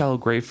scraped out a shallow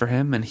grave for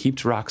him and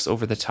heaped rocks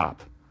over the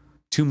top.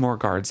 2 more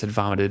guards had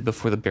vomited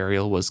before the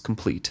burial was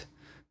complete.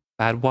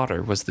 Bad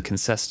water was the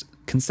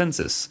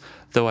consensus,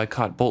 though I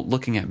caught Bolt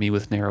looking at me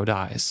with narrowed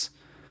eyes.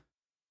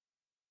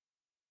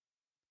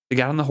 They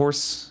got on the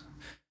horse,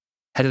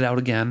 headed out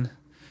again,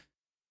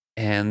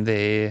 and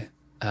they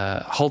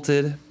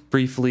halted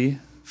briefly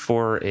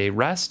for a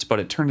rest, but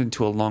it turned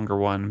into a longer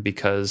one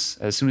because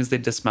as soon as they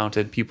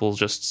dismounted, people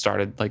just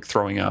started like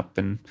throwing up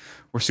and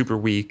were super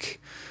weak.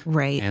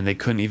 Right. And they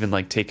couldn't even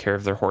like take care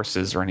of their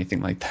horses or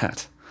anything like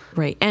that.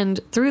 Right. And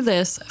through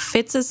this,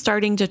 Fitz is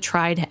starting to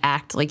try to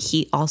act like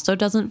he also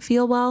doesn't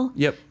feel well.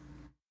 Yep.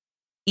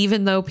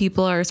 Even though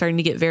people are starting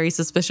to get very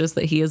suspicious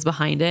that he is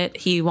behind it,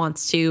 he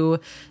wants to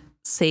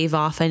save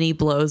off any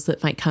blows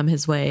that might come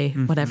his way,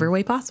 whatever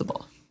way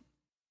possible.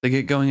 They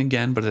get going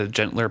again, but at a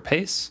gentler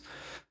pace.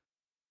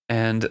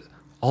 And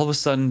all of a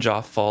sudden,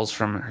 Joff falls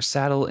from her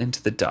saddle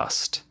into the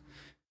dust.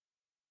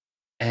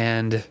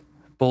 And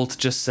Bolt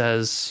just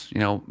says,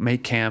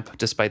 make camp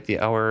despite the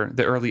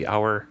early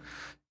hour.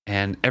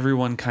 And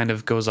everyone kind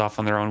of goes off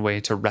on their own way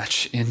to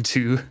retch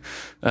into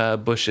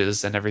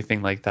bushes and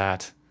everything like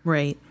that.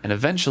 Right. And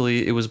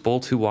eventually, it was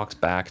Bolt who walked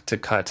back to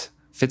cut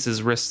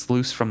Fitz's wrists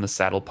loose from the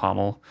saddle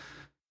pommel.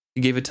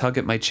 He gave a tug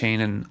at my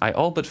chain, and I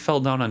all but fell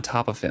down on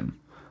top of him.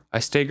 I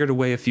staggered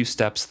away a few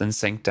steps, then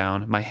sank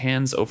down, my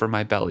hands over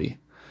my belly.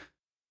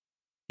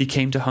 He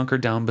came to hunker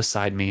down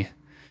beside me.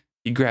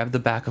 He grabbed the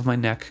back of my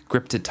neck,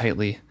 gripped it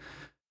tightly.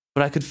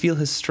 But I could feel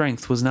his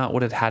strength was not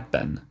what it had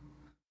been.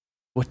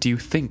 "What do you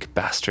think,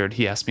 bastard?"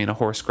 he asked me in a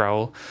hoarse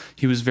growl.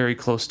 He was very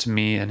close to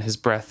me, and his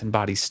breath and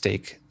body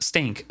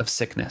stank of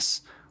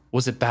sickness.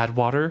 Was it bad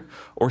water,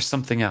 or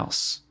something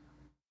else?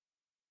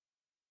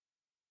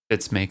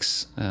 Fitz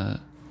makes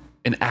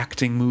an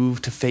acting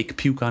move to fake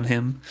puke on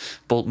him.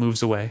 Bolt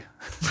moves away.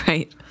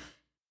 Right.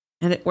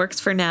 And it works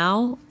for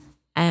now.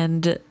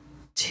 And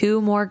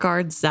 2 more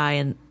guards die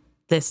in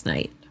this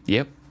night.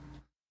 Yep.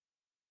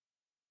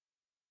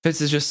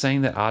 Fitz is just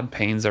saying that odd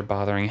pains are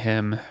bothering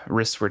him.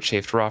 Wrists were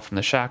chafed raw from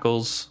the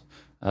shackles,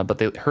 but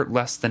they hurt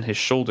less than his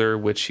shoulder,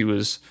 which he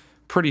was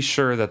pretty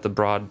sure that the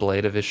broad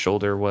blade of his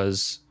shoulder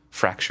was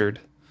fractured,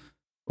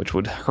 which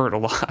would hurt a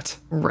lot.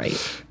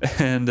 Right.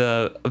 And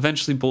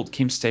eventually Bolt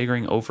came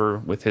staggering over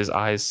with his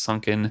eyes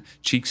sunken,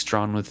 cheeks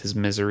drawn with his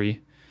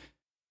misery.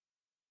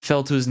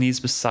 Fell to his knees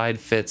beside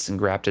Fitz and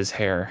grabbed his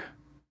hair.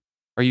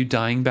 "Are you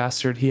dying,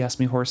 bastard?" he asked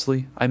me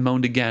hoarsely. I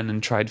moaned again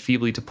and tried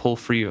feebly to pull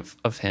free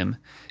of him.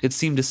 It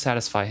seemed to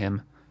satisfy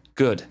him.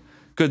 Good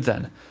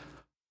then.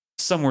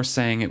 "Some were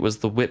saying it was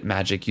the wit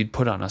magic you'd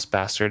put on us,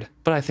 bastard,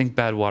 but I think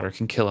bad water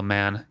can kill a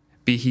man,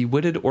 be he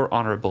witted or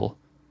honorable.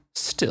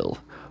 Still,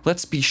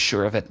 let's be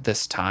sure of it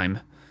this time."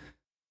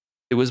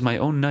 It was my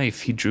own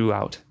knife he drew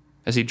out.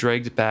 As he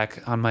dragged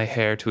back on my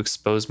hair to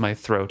expose my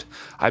throat,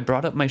 I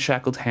brought up my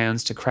shackled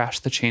hands to crash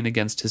the chain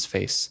against his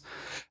face.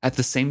 At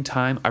the same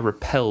time, I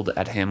repelled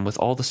at him with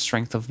all the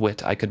strength of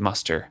wit I could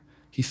muster.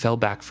 He fell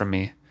back from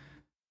me.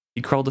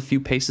 He crawled a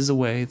few paces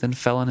away, then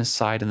fell on his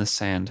side in the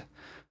sand.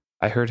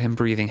 I heard him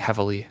breathing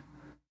heavily.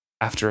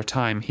 After a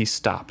time, he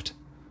stopped.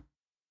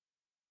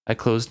 I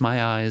closed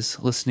my eyes,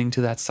 listening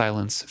to that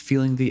silence,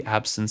 feeling the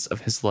absence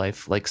of his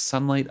life like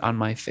sunlight on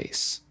my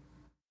face.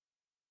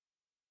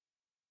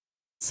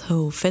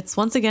 So Fitz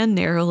once again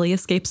narrowly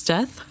escapes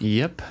death.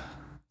 Yep,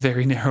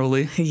 very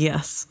narrowly.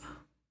 Yes.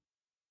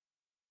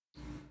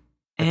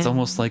 It's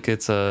almost like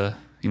it's a,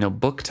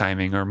 book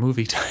timing or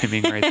movie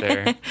timing right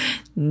there.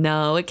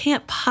 No, it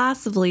can't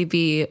possibly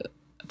be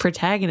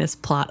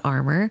protagonist plot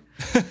armor.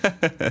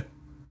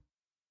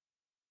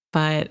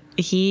 But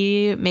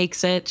he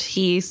makes it.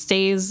 He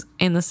stays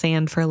in the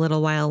sand for a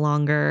little while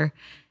longer.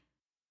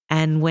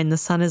 And when the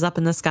sun is up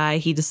in the sky,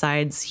 he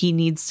decides he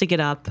needs to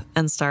get up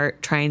and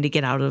start trying to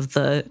get out of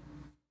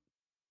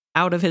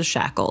his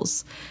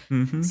shackles.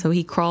 Mm-hmm. So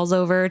he crawls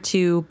over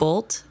to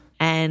Bolt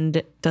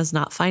and does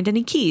not find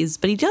any keys,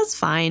 but he does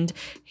find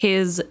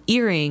his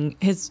earring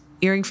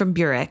from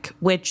Burek,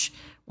 which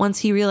once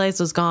he realized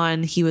was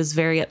gone, he was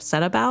very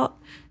upset about.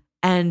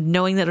 And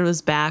knowing that it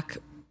was back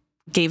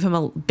gave him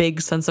a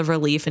big sense of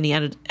relief, and he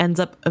ends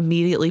up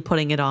immediately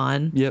putting it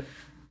on. Yep.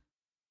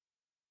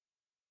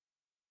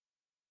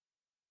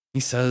 He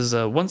says,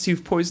 "Once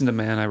you've poisoned a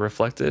man," I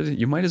reflected,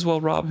 "you might as well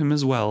rob him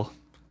as well."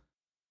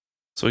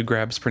 So he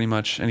grabs pretty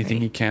much anything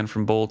he can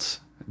from Bolt,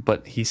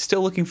 but he's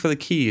still looking for the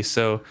key,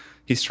 so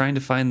he's trying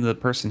to find the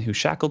person who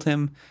shackled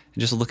him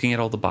and just looking at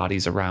all the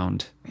bodies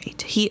around.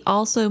 Right. He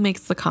also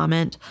makes the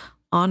comment,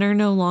 "Honor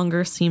no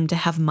longer seemed to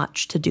have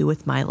much to do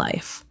with my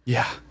life."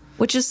 Yeah.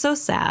 Which is so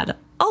sad.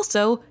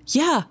 Also,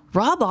 yeah,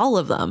 rob all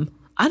of them.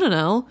 I don't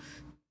know.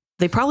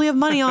 They probably have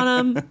money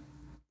on them.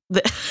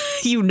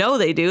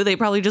 They do. They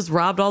probably just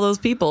robbed all those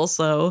people.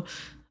 So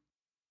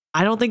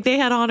I don't think they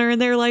had honor in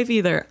their life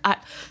either.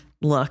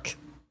 Look,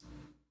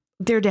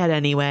 they're dead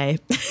anyway.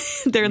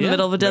 They're in the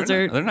middle of a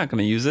desert. They're not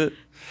going to use it.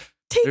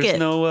 There's it.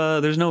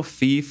 There's no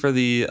fee for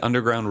the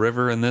underground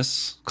river in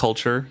this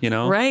culture,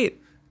 Right.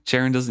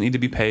 Sharon doesn't need to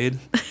be paid.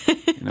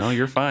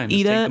 You're fine.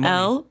 Just Ida take the money.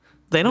 L.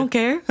 They don't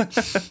care.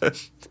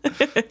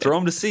 Throw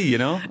him to sea, you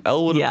know?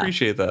 Elle would Yeah.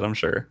 appreciate that, I'm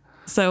sure.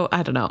 So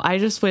I don't know. I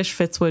just wish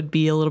Fitz would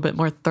be a little bit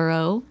more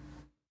thorough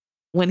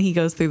when he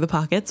goes through the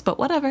pockets, but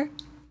whatever.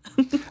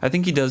 I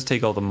think he does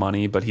take all the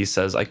money, but he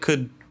says, I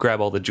could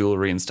grab all the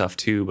jewelry and stuff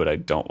too, but I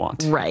don't want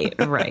to.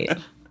 Right.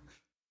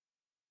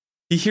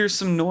 He hears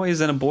some noise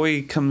and a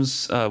boy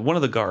comes, one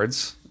of the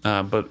guards,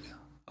 but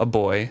a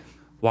boy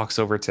walks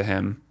over to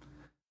him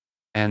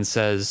and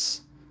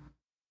says,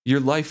 Your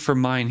life for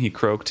mine, he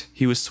croaked.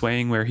 He was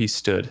swaying where he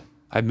stood.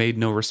 I made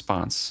no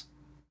response.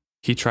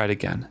 He tried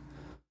again.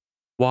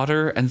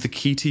 Water and the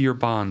key to your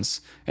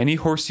bonds. Any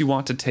horse you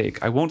want to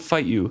take. I won't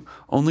fight you.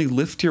 Only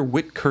lift your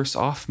wit curse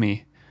off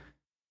me.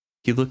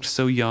 He looked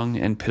so young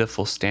and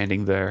pitiful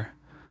standing there.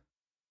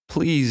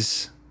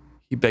 Please,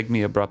 he begged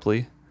me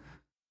abruptly.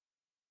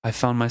 I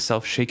found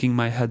myself shaking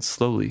my head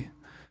slowly.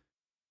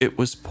 It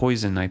was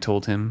poison, I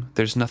told him.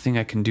 There's nothing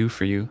I can do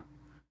for you.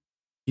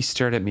 He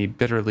stared at me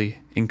bitterly,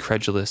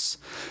 incredulous.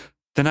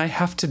 Then I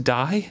have to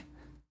die?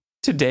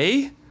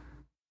 Today?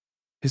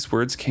 His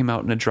words came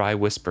out in a dry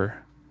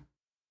whisper.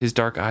 His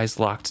dark eyes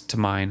locked to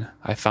mine.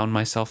 I found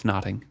myself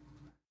nodding.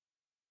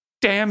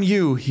 Damn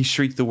you, he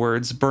shrieked the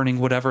words, burning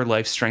whatever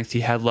life strength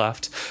he had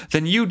left.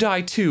 Then you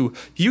die too.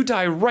 You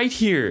die right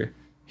here.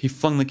 He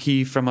flung the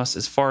key from us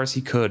as far as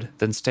he could,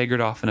 then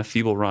staggered off in a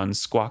feeble run,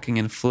 squawking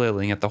and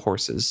flailing at the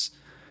horses.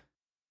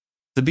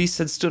 The beasts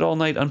had stood all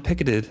night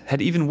unpicketed,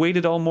 had even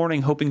waited all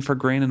morning hoping for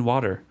grain and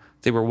water.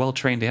 They were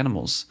well-trained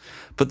animals,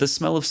 but the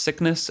smell of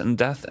sickness and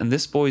death and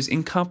this boy's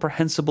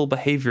incomprehensible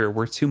behavior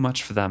were too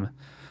much for them.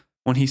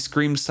 When he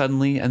screamed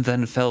suddenly and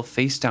then fell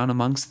face down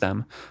amongst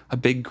them, a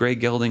big gray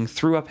gelding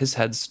threw up his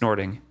head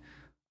snorting.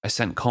 I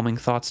sent calming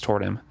thoughts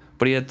toward him,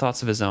 but he had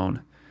thoughts of his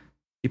own.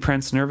 He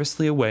pranced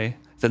nervously away,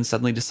 then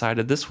suddenly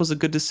decided this was a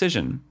good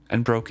decision,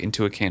 and broke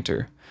into a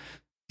canter.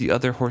 The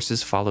other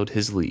horses followed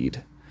his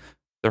lead.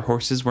 Their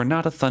horses were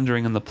not a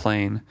thundering on the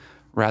plain,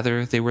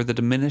 rather they were the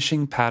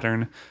diminishing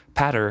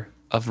patter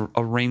of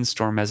a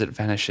rainstorm as it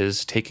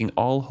vanishes, taking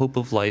all hope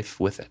of life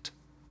with it.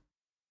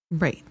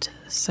 Right.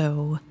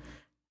 So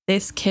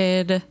this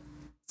kid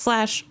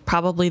 /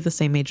 probably the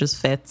same age as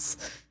Fitz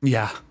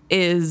Yeah.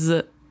 is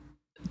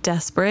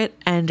desperate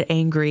and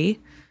angry,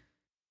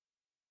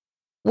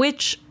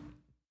 which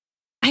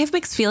I have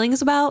mixed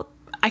feelings about.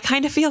 I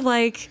kind of feel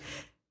like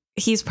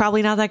he's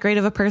probably not that great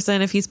of a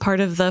person if he's part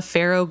of the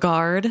Pharaoh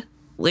Guard.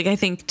 Like, I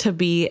think to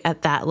be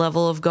at that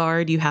level of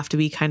guard, you have to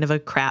be kind of a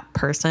crap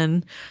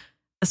person,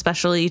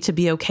 especially to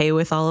be okay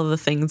with all of the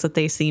things that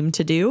they seem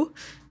to do.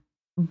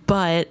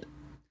 But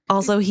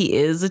also, he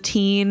is a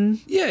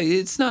teen. Yeah,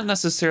 it's not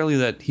necessarily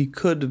that he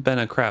could have been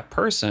a crap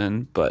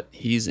person, but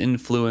he's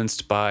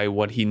influenced by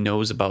what he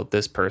knows about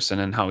this person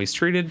and how he's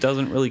treated,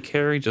 doesn't really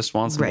care. He just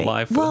wants him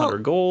alive for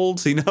 100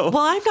 gold, you know? Well,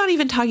 I'm not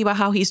even talking about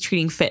how he's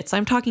treating Fitz.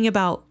 I'm talking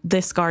about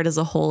this guard as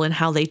a whole and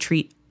how they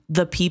treat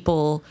the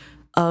people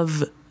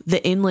of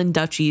the inland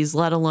duchies,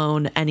 let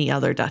alone any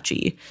other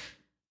duchy.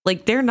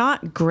 Like, they're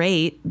not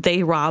great.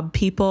 They rob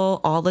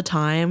people all the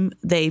time.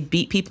 They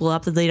beat people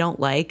up that they don't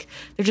like.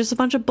 They're just a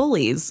bunch of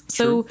bullies.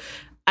 True.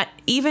 So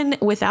even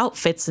without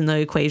Fitz in the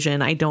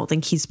equation, I don't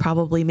think he's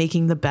probably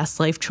making the best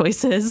life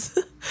choices.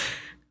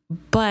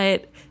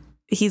 But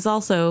he's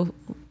also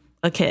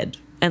a kid.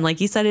 And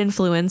like you said,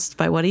 influenced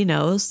by what he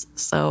knows.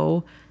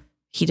 So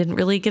he didn't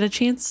really get a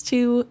chance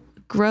to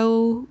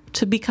grow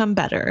to become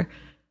better.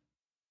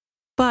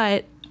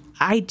 But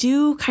I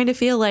do kind of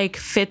feel like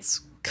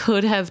Fitz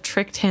could have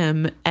tricked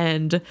him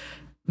and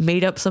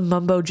made up some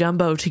mumbo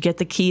jumbo to get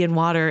the key and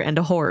water and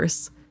a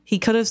horse. He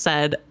could have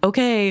said,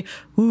 okay,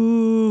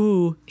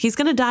 ooh, he's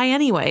going to die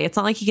anyway. It's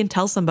not like he can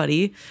tell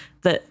somebody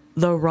that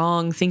the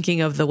wrong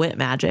thinking of the wit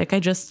magic. I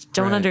just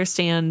don't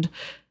understand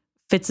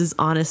Fitz's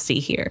honesty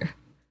here.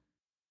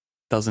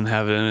 Doesn't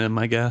have it in him,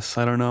 I guess.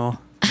 I don't know.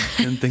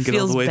 Didn't think it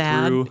all the way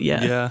bad. through.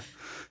 Yeah.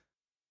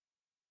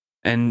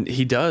 And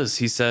he does.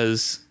 He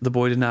says, the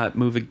boy did not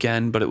move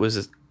again, but it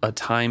was a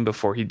time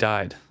before he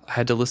died. I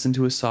had to listen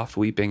to his soft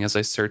weeping as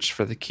I searched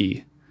for the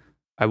key.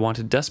 I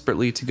wanted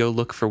desperately to go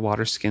look for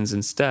water skins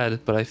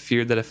instead, but I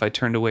feared that if I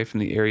turned away from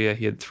the area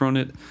he had thrown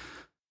it,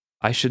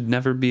 I would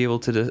never be able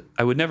to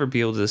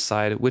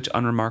decide which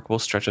unremarkable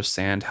stretch of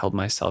sand held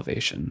my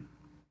salvation.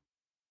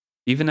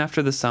 Even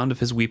after the sound of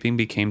his weeping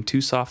became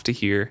too soft to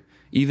hear,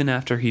 even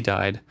after he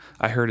died,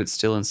 I heard it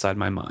still inside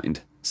my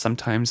mind.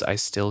 Sometimes I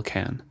still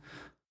can.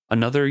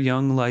 Another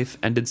young life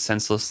ended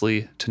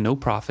senselessly, to no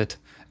profit,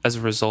 as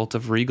a result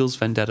of Regal's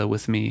vendetta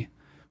with me,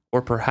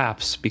 or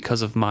perhaps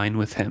because of mine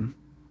with him.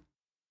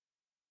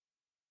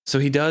 So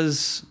he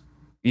does,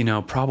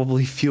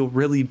 probably feel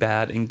really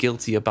bad and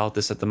guilty about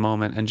this at the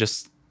moment and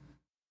just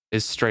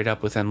is straight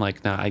up with him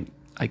like, nah,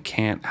 I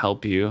can't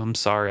help you. I'm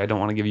sorry. I don't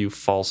want to give you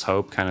false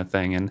hope kind of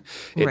thing. And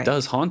it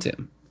does haunt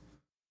him.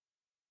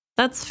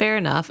 That's fair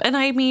enough. And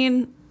I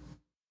mean,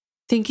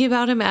 thinking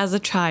about him as a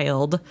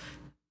child,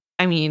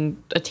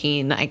 a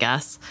teen, I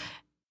guess,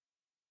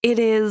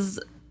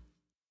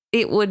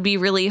 it would be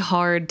really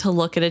hard to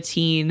look at a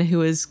teen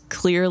who is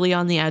clearly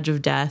on the edge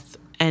of death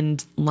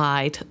and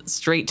lie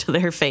straight to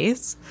their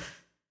face.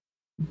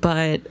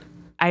 but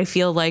I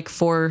feel like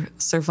for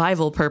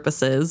survival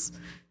purposes,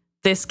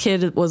 this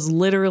kid was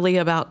literally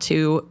about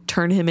to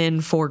turn him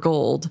in for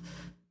gold.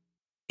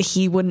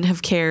 He wouldn't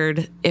have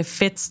cared if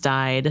Fitz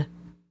died.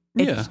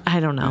 I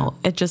don't know.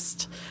 It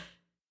just...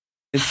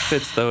 It's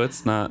Fitz, though.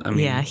 It's not... I mean,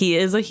 yeah, he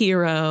is a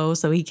hero,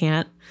 so he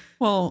can't...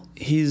 Well,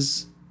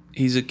 he's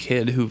a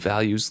kid who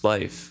values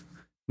life,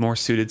 more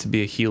suited to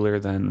be a healer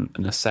than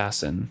an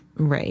assassin.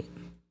 Right.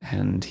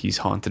 And he's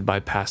haunted by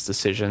past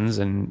decisions,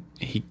 and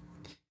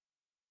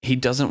he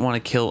doesn't want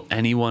to kill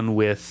anyone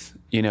with,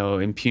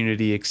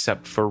 impunity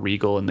except for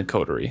Regal and the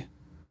Coterie.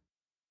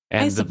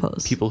 And I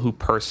suppose. The people who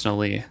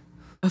personally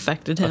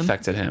affected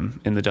him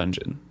in the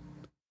dungeon.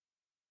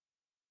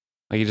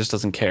 Like, he just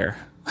doesn't care.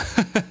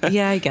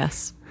 Yeah, I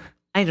guess.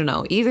 I don't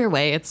know. Either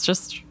way, it's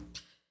just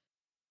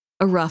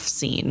a rough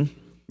scene.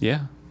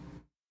 Yeah.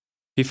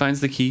 He finds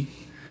the key.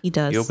 He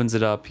does. He opens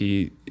it up.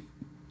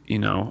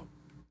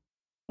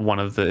 One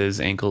of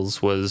his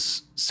ankles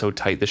was so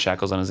tight, the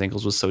shackles on his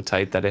ankles was so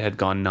tight that it had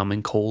gone numb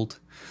and cold.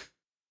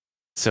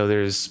 So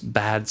there's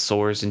bad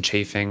sores and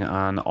chafing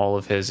on all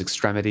of his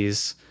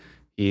extremities.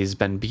 He's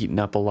been beaten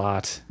up a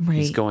lot. Right.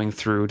 He's going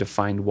through to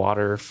find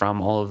water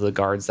from all of the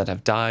guards that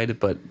have died,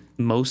 but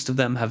most of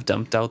them have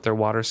dumped out their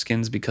water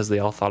skins because they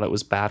all thought it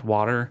was bad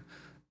water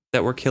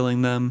that were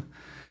killing them.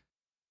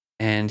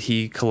 And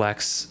he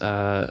collects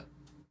a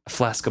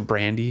flask of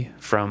brandy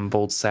from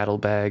Bolt's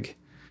saddlebag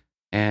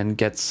and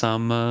gets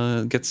some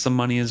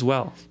money as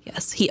well.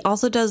 Yes, he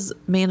also does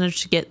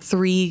manage to get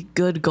 3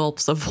 good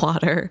gulps of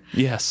water.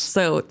 Yes.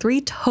 So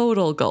 3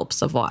 total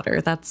gulps of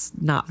water. That's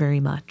not very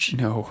much.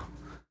 No.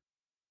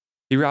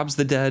 He robs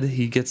the dead.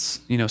 He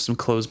gets, some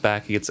clothes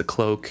back. He gets a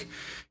cloak.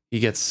 He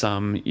gets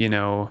some,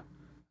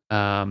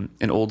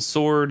 an old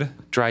sword,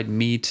 dried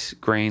meat,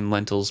 grain,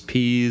 lentils,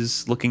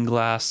 peas, looking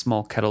glass,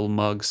 small kettle,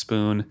 mug,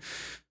 spoon,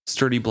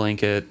 sturdy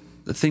blanket,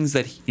 the things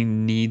that he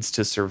needs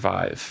to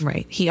survive.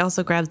 Right. He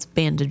also grabs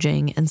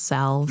bandaging and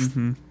salve.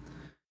 Mm-hmm.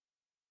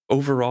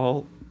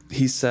 Overall,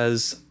 he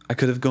says, I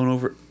could have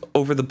gone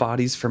over the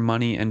bodies for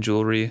money and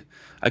jewelry.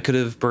 I could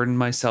have burdened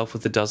myself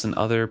with a dozen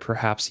other,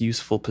 perhaps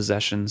useful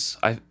possessions.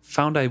 I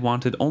found I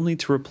wanted only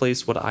to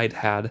replace what I'd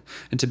had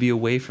and to be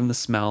away from the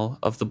smell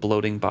of the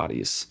bloating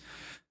bodies.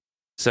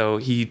 So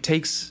he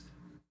takes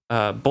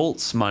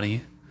Bolt's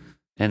money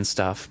and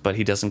stuff, but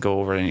he doesn't go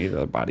over any of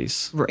their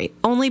bodies. Right.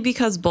 Only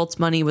because Bolt's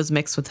money was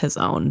mixed with his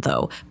own,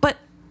 though. But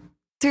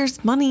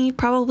there's money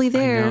probably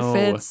there if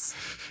it's...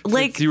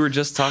 Like, you were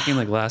just talking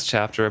last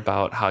chapter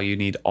about how you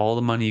need all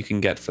the money you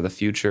can get for the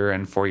future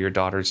and for your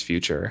daughter's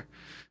future.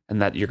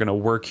 And that you're going to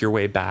work your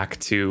way back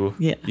to,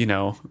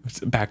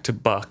 back to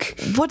Buck.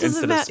 What does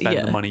instead it of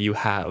spend the money you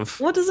have.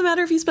 What does it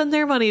matter if you spend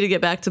their money to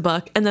get back to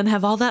Buck and then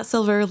have all that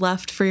silver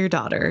left for your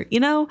daughter?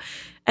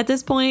 At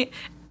this point,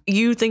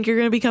 you think you're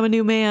going to become a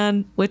new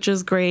man, which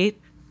is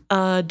great.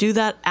 Do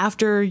that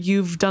after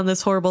you've done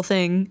this horrible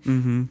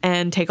thing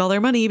and take all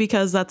their money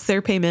because that's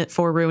their payment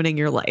for ruining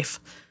your life.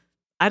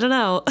 I don't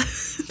know.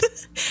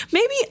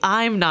 Maybe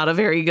I'm not a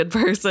very good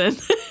person.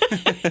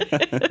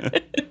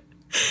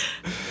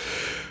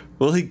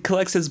 Well, he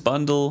collects his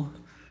bundle.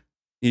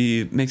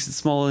 He makes it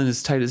small and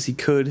as tight as he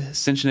could,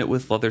 cinching it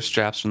with leather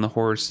straps from the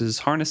horse's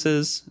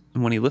harnesses.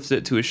 And when he lifted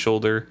it to his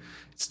shoulder,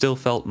 it still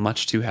felt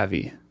much too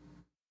heavy.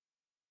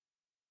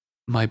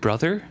 My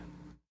brother?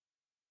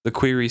 The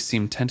query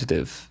seemed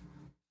tentative,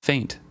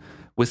 faint,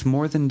 with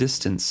more than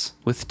distance,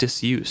 with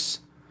disuse,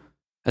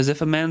 as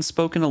if a man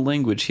spoke in a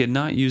language he had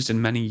not used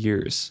in many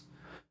years.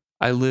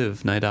 I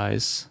live, Night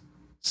Eyes.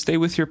 Stay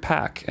with your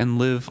pack and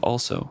live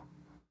also.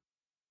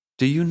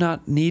 Do you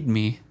not need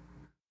me?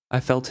 I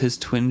felt his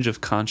twinge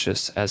of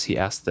conscience as he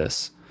asked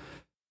this.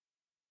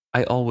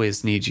 I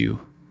always need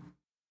you.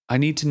 I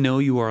need to know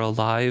you are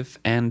alive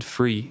and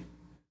free.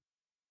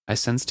 I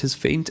sensed his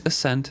faint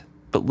assent,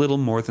 but little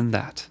more than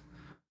that.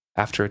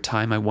 After a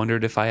time, I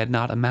wondered if I had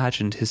not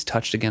imagined his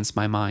touch against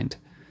my mind,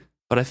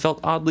 but I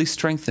felt oddly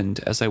strengthened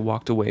as I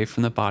walked away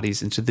from the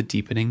bodies into the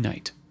deepening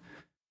night.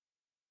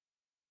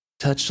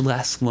 Touched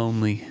less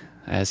lonely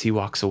as he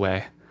walks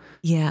away.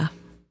 Yeah.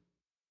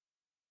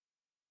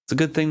 It's a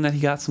good thing that he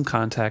got some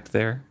contact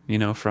there,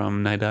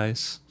 from Night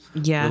Eyes.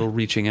 Yeah. A little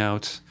reaching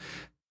out.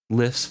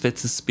 Lifts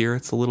Fitz's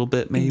spirits a little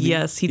bit, maybe.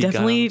 Yes, he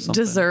definitely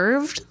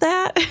deserved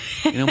that.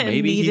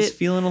 Maybe he's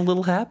feeling a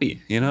little happy.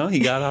 He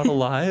got out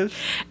alive.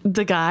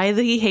 The guy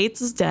that he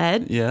hates is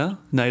dead. Yeah.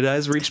 Night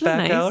Eyes reached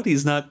back out.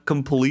 He's not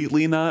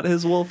completely not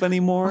his wolf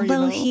anymore.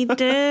 Although he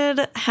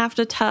did have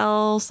to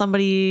tell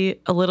somebody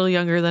a little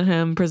younger than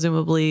him,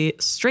 presumably,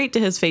 straight to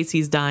his face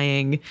he's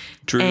dying.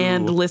 True.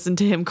 And listen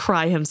to him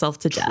cry himself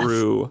to death.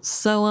 True.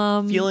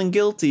 So, feeling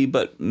guilty,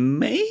 but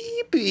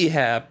maybe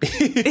happy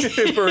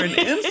for an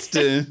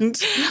instant.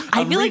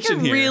 I feel like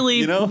I'm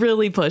really,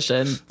 really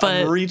pushing. But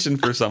I'm reaching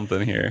for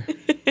something here.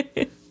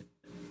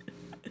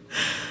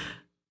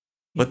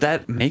 But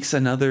that makes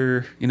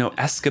another,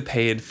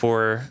 escapade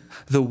for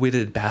the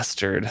witted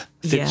bastard,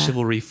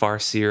 Chivalry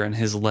Farseer and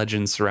his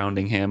legend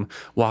surrounding him.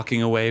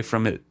 Walking away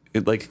from it,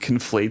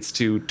 conflates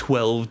to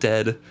 12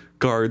 dead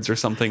guards or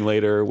something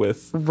later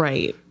with,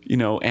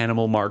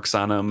 animal marks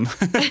on them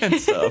and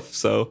stuff.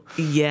 So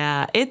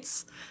Yeah,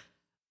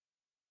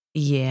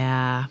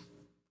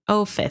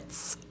 Oh,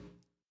 Fitz.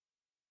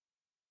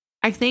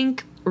 I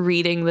think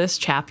reading this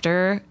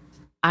chapter,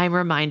 I'm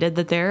reminded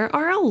that there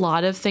are a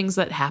lot of things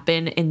that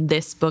happen in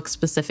this book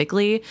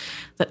specifically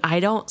that I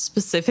don't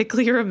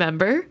specifically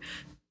remember.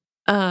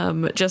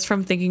 Just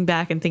from thinking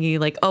back and thinking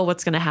like, oh,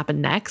 what's going to happen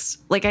next?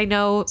 Like, I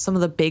know some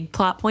of the big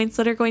plot points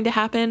that are going to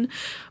happen,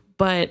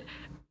 but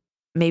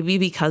maybe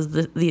because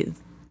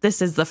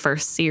this is the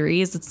first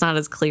series, it's not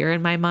as clear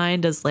in my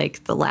mind as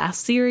like the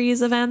last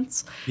series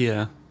events.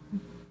 Yeah.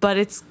 But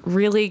it's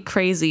really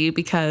crazy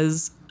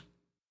because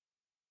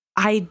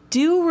I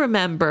do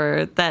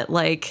remember that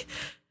like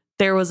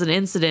there was an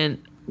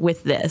incident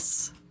with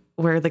this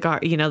where the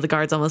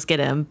guards almost get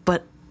him,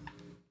 but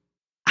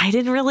I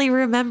didn't really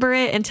remember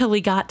it until we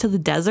got to the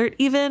desert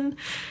even.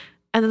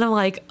 And then I'm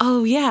like,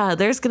 oh yeah,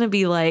 there's going to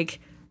be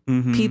like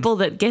people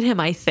that get him,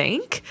 I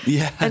think.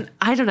 Yeah. And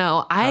I don't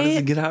know. How does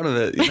he get out of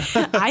it?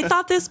 I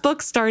thought this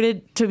book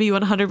started, to be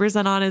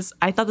 100% honest,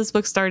 I thought this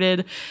book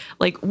started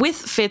like with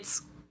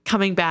Fitz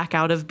coming back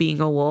out of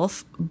being a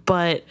wolf,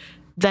 but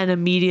then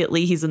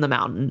immediately he's in the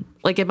mountain.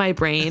 Like in my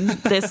brain,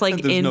 this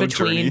like in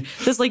between,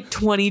 there's like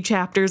 20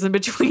 chapters in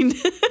between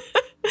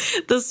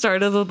the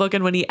start of the book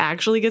and when he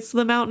actually gets to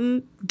the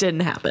mountain didn't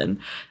happen.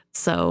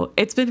 So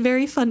it's been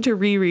very fun to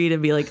reread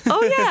and be like,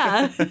 oh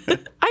yeah,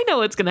 I know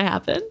what's going to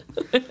happen.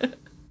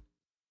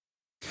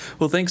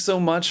 Well, thanks so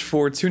much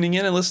for tuning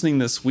in and listening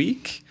this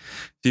week.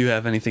 If you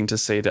have anything to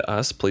say to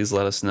us, please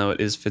let us know at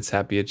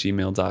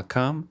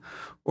isfitzhappy@gmail.com,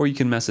 or you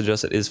can message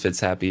us at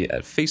isfitzhappy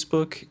at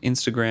Facebook,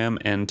 Instagram,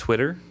 and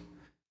Twitter.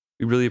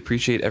 We really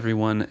appreciate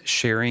everyone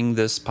sharing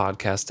this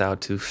podcast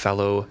out to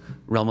fellow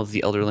Realm of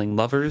the Elderling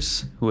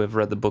lovers who have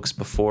read the books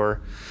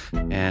before.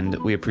 And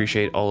we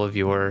appreciate all of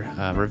your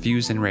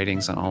reviews and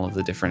ratings on all of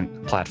the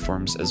different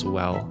platforms as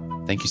well.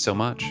 Thank you so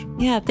much.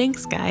 Yeah,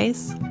 thanks,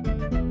 guys.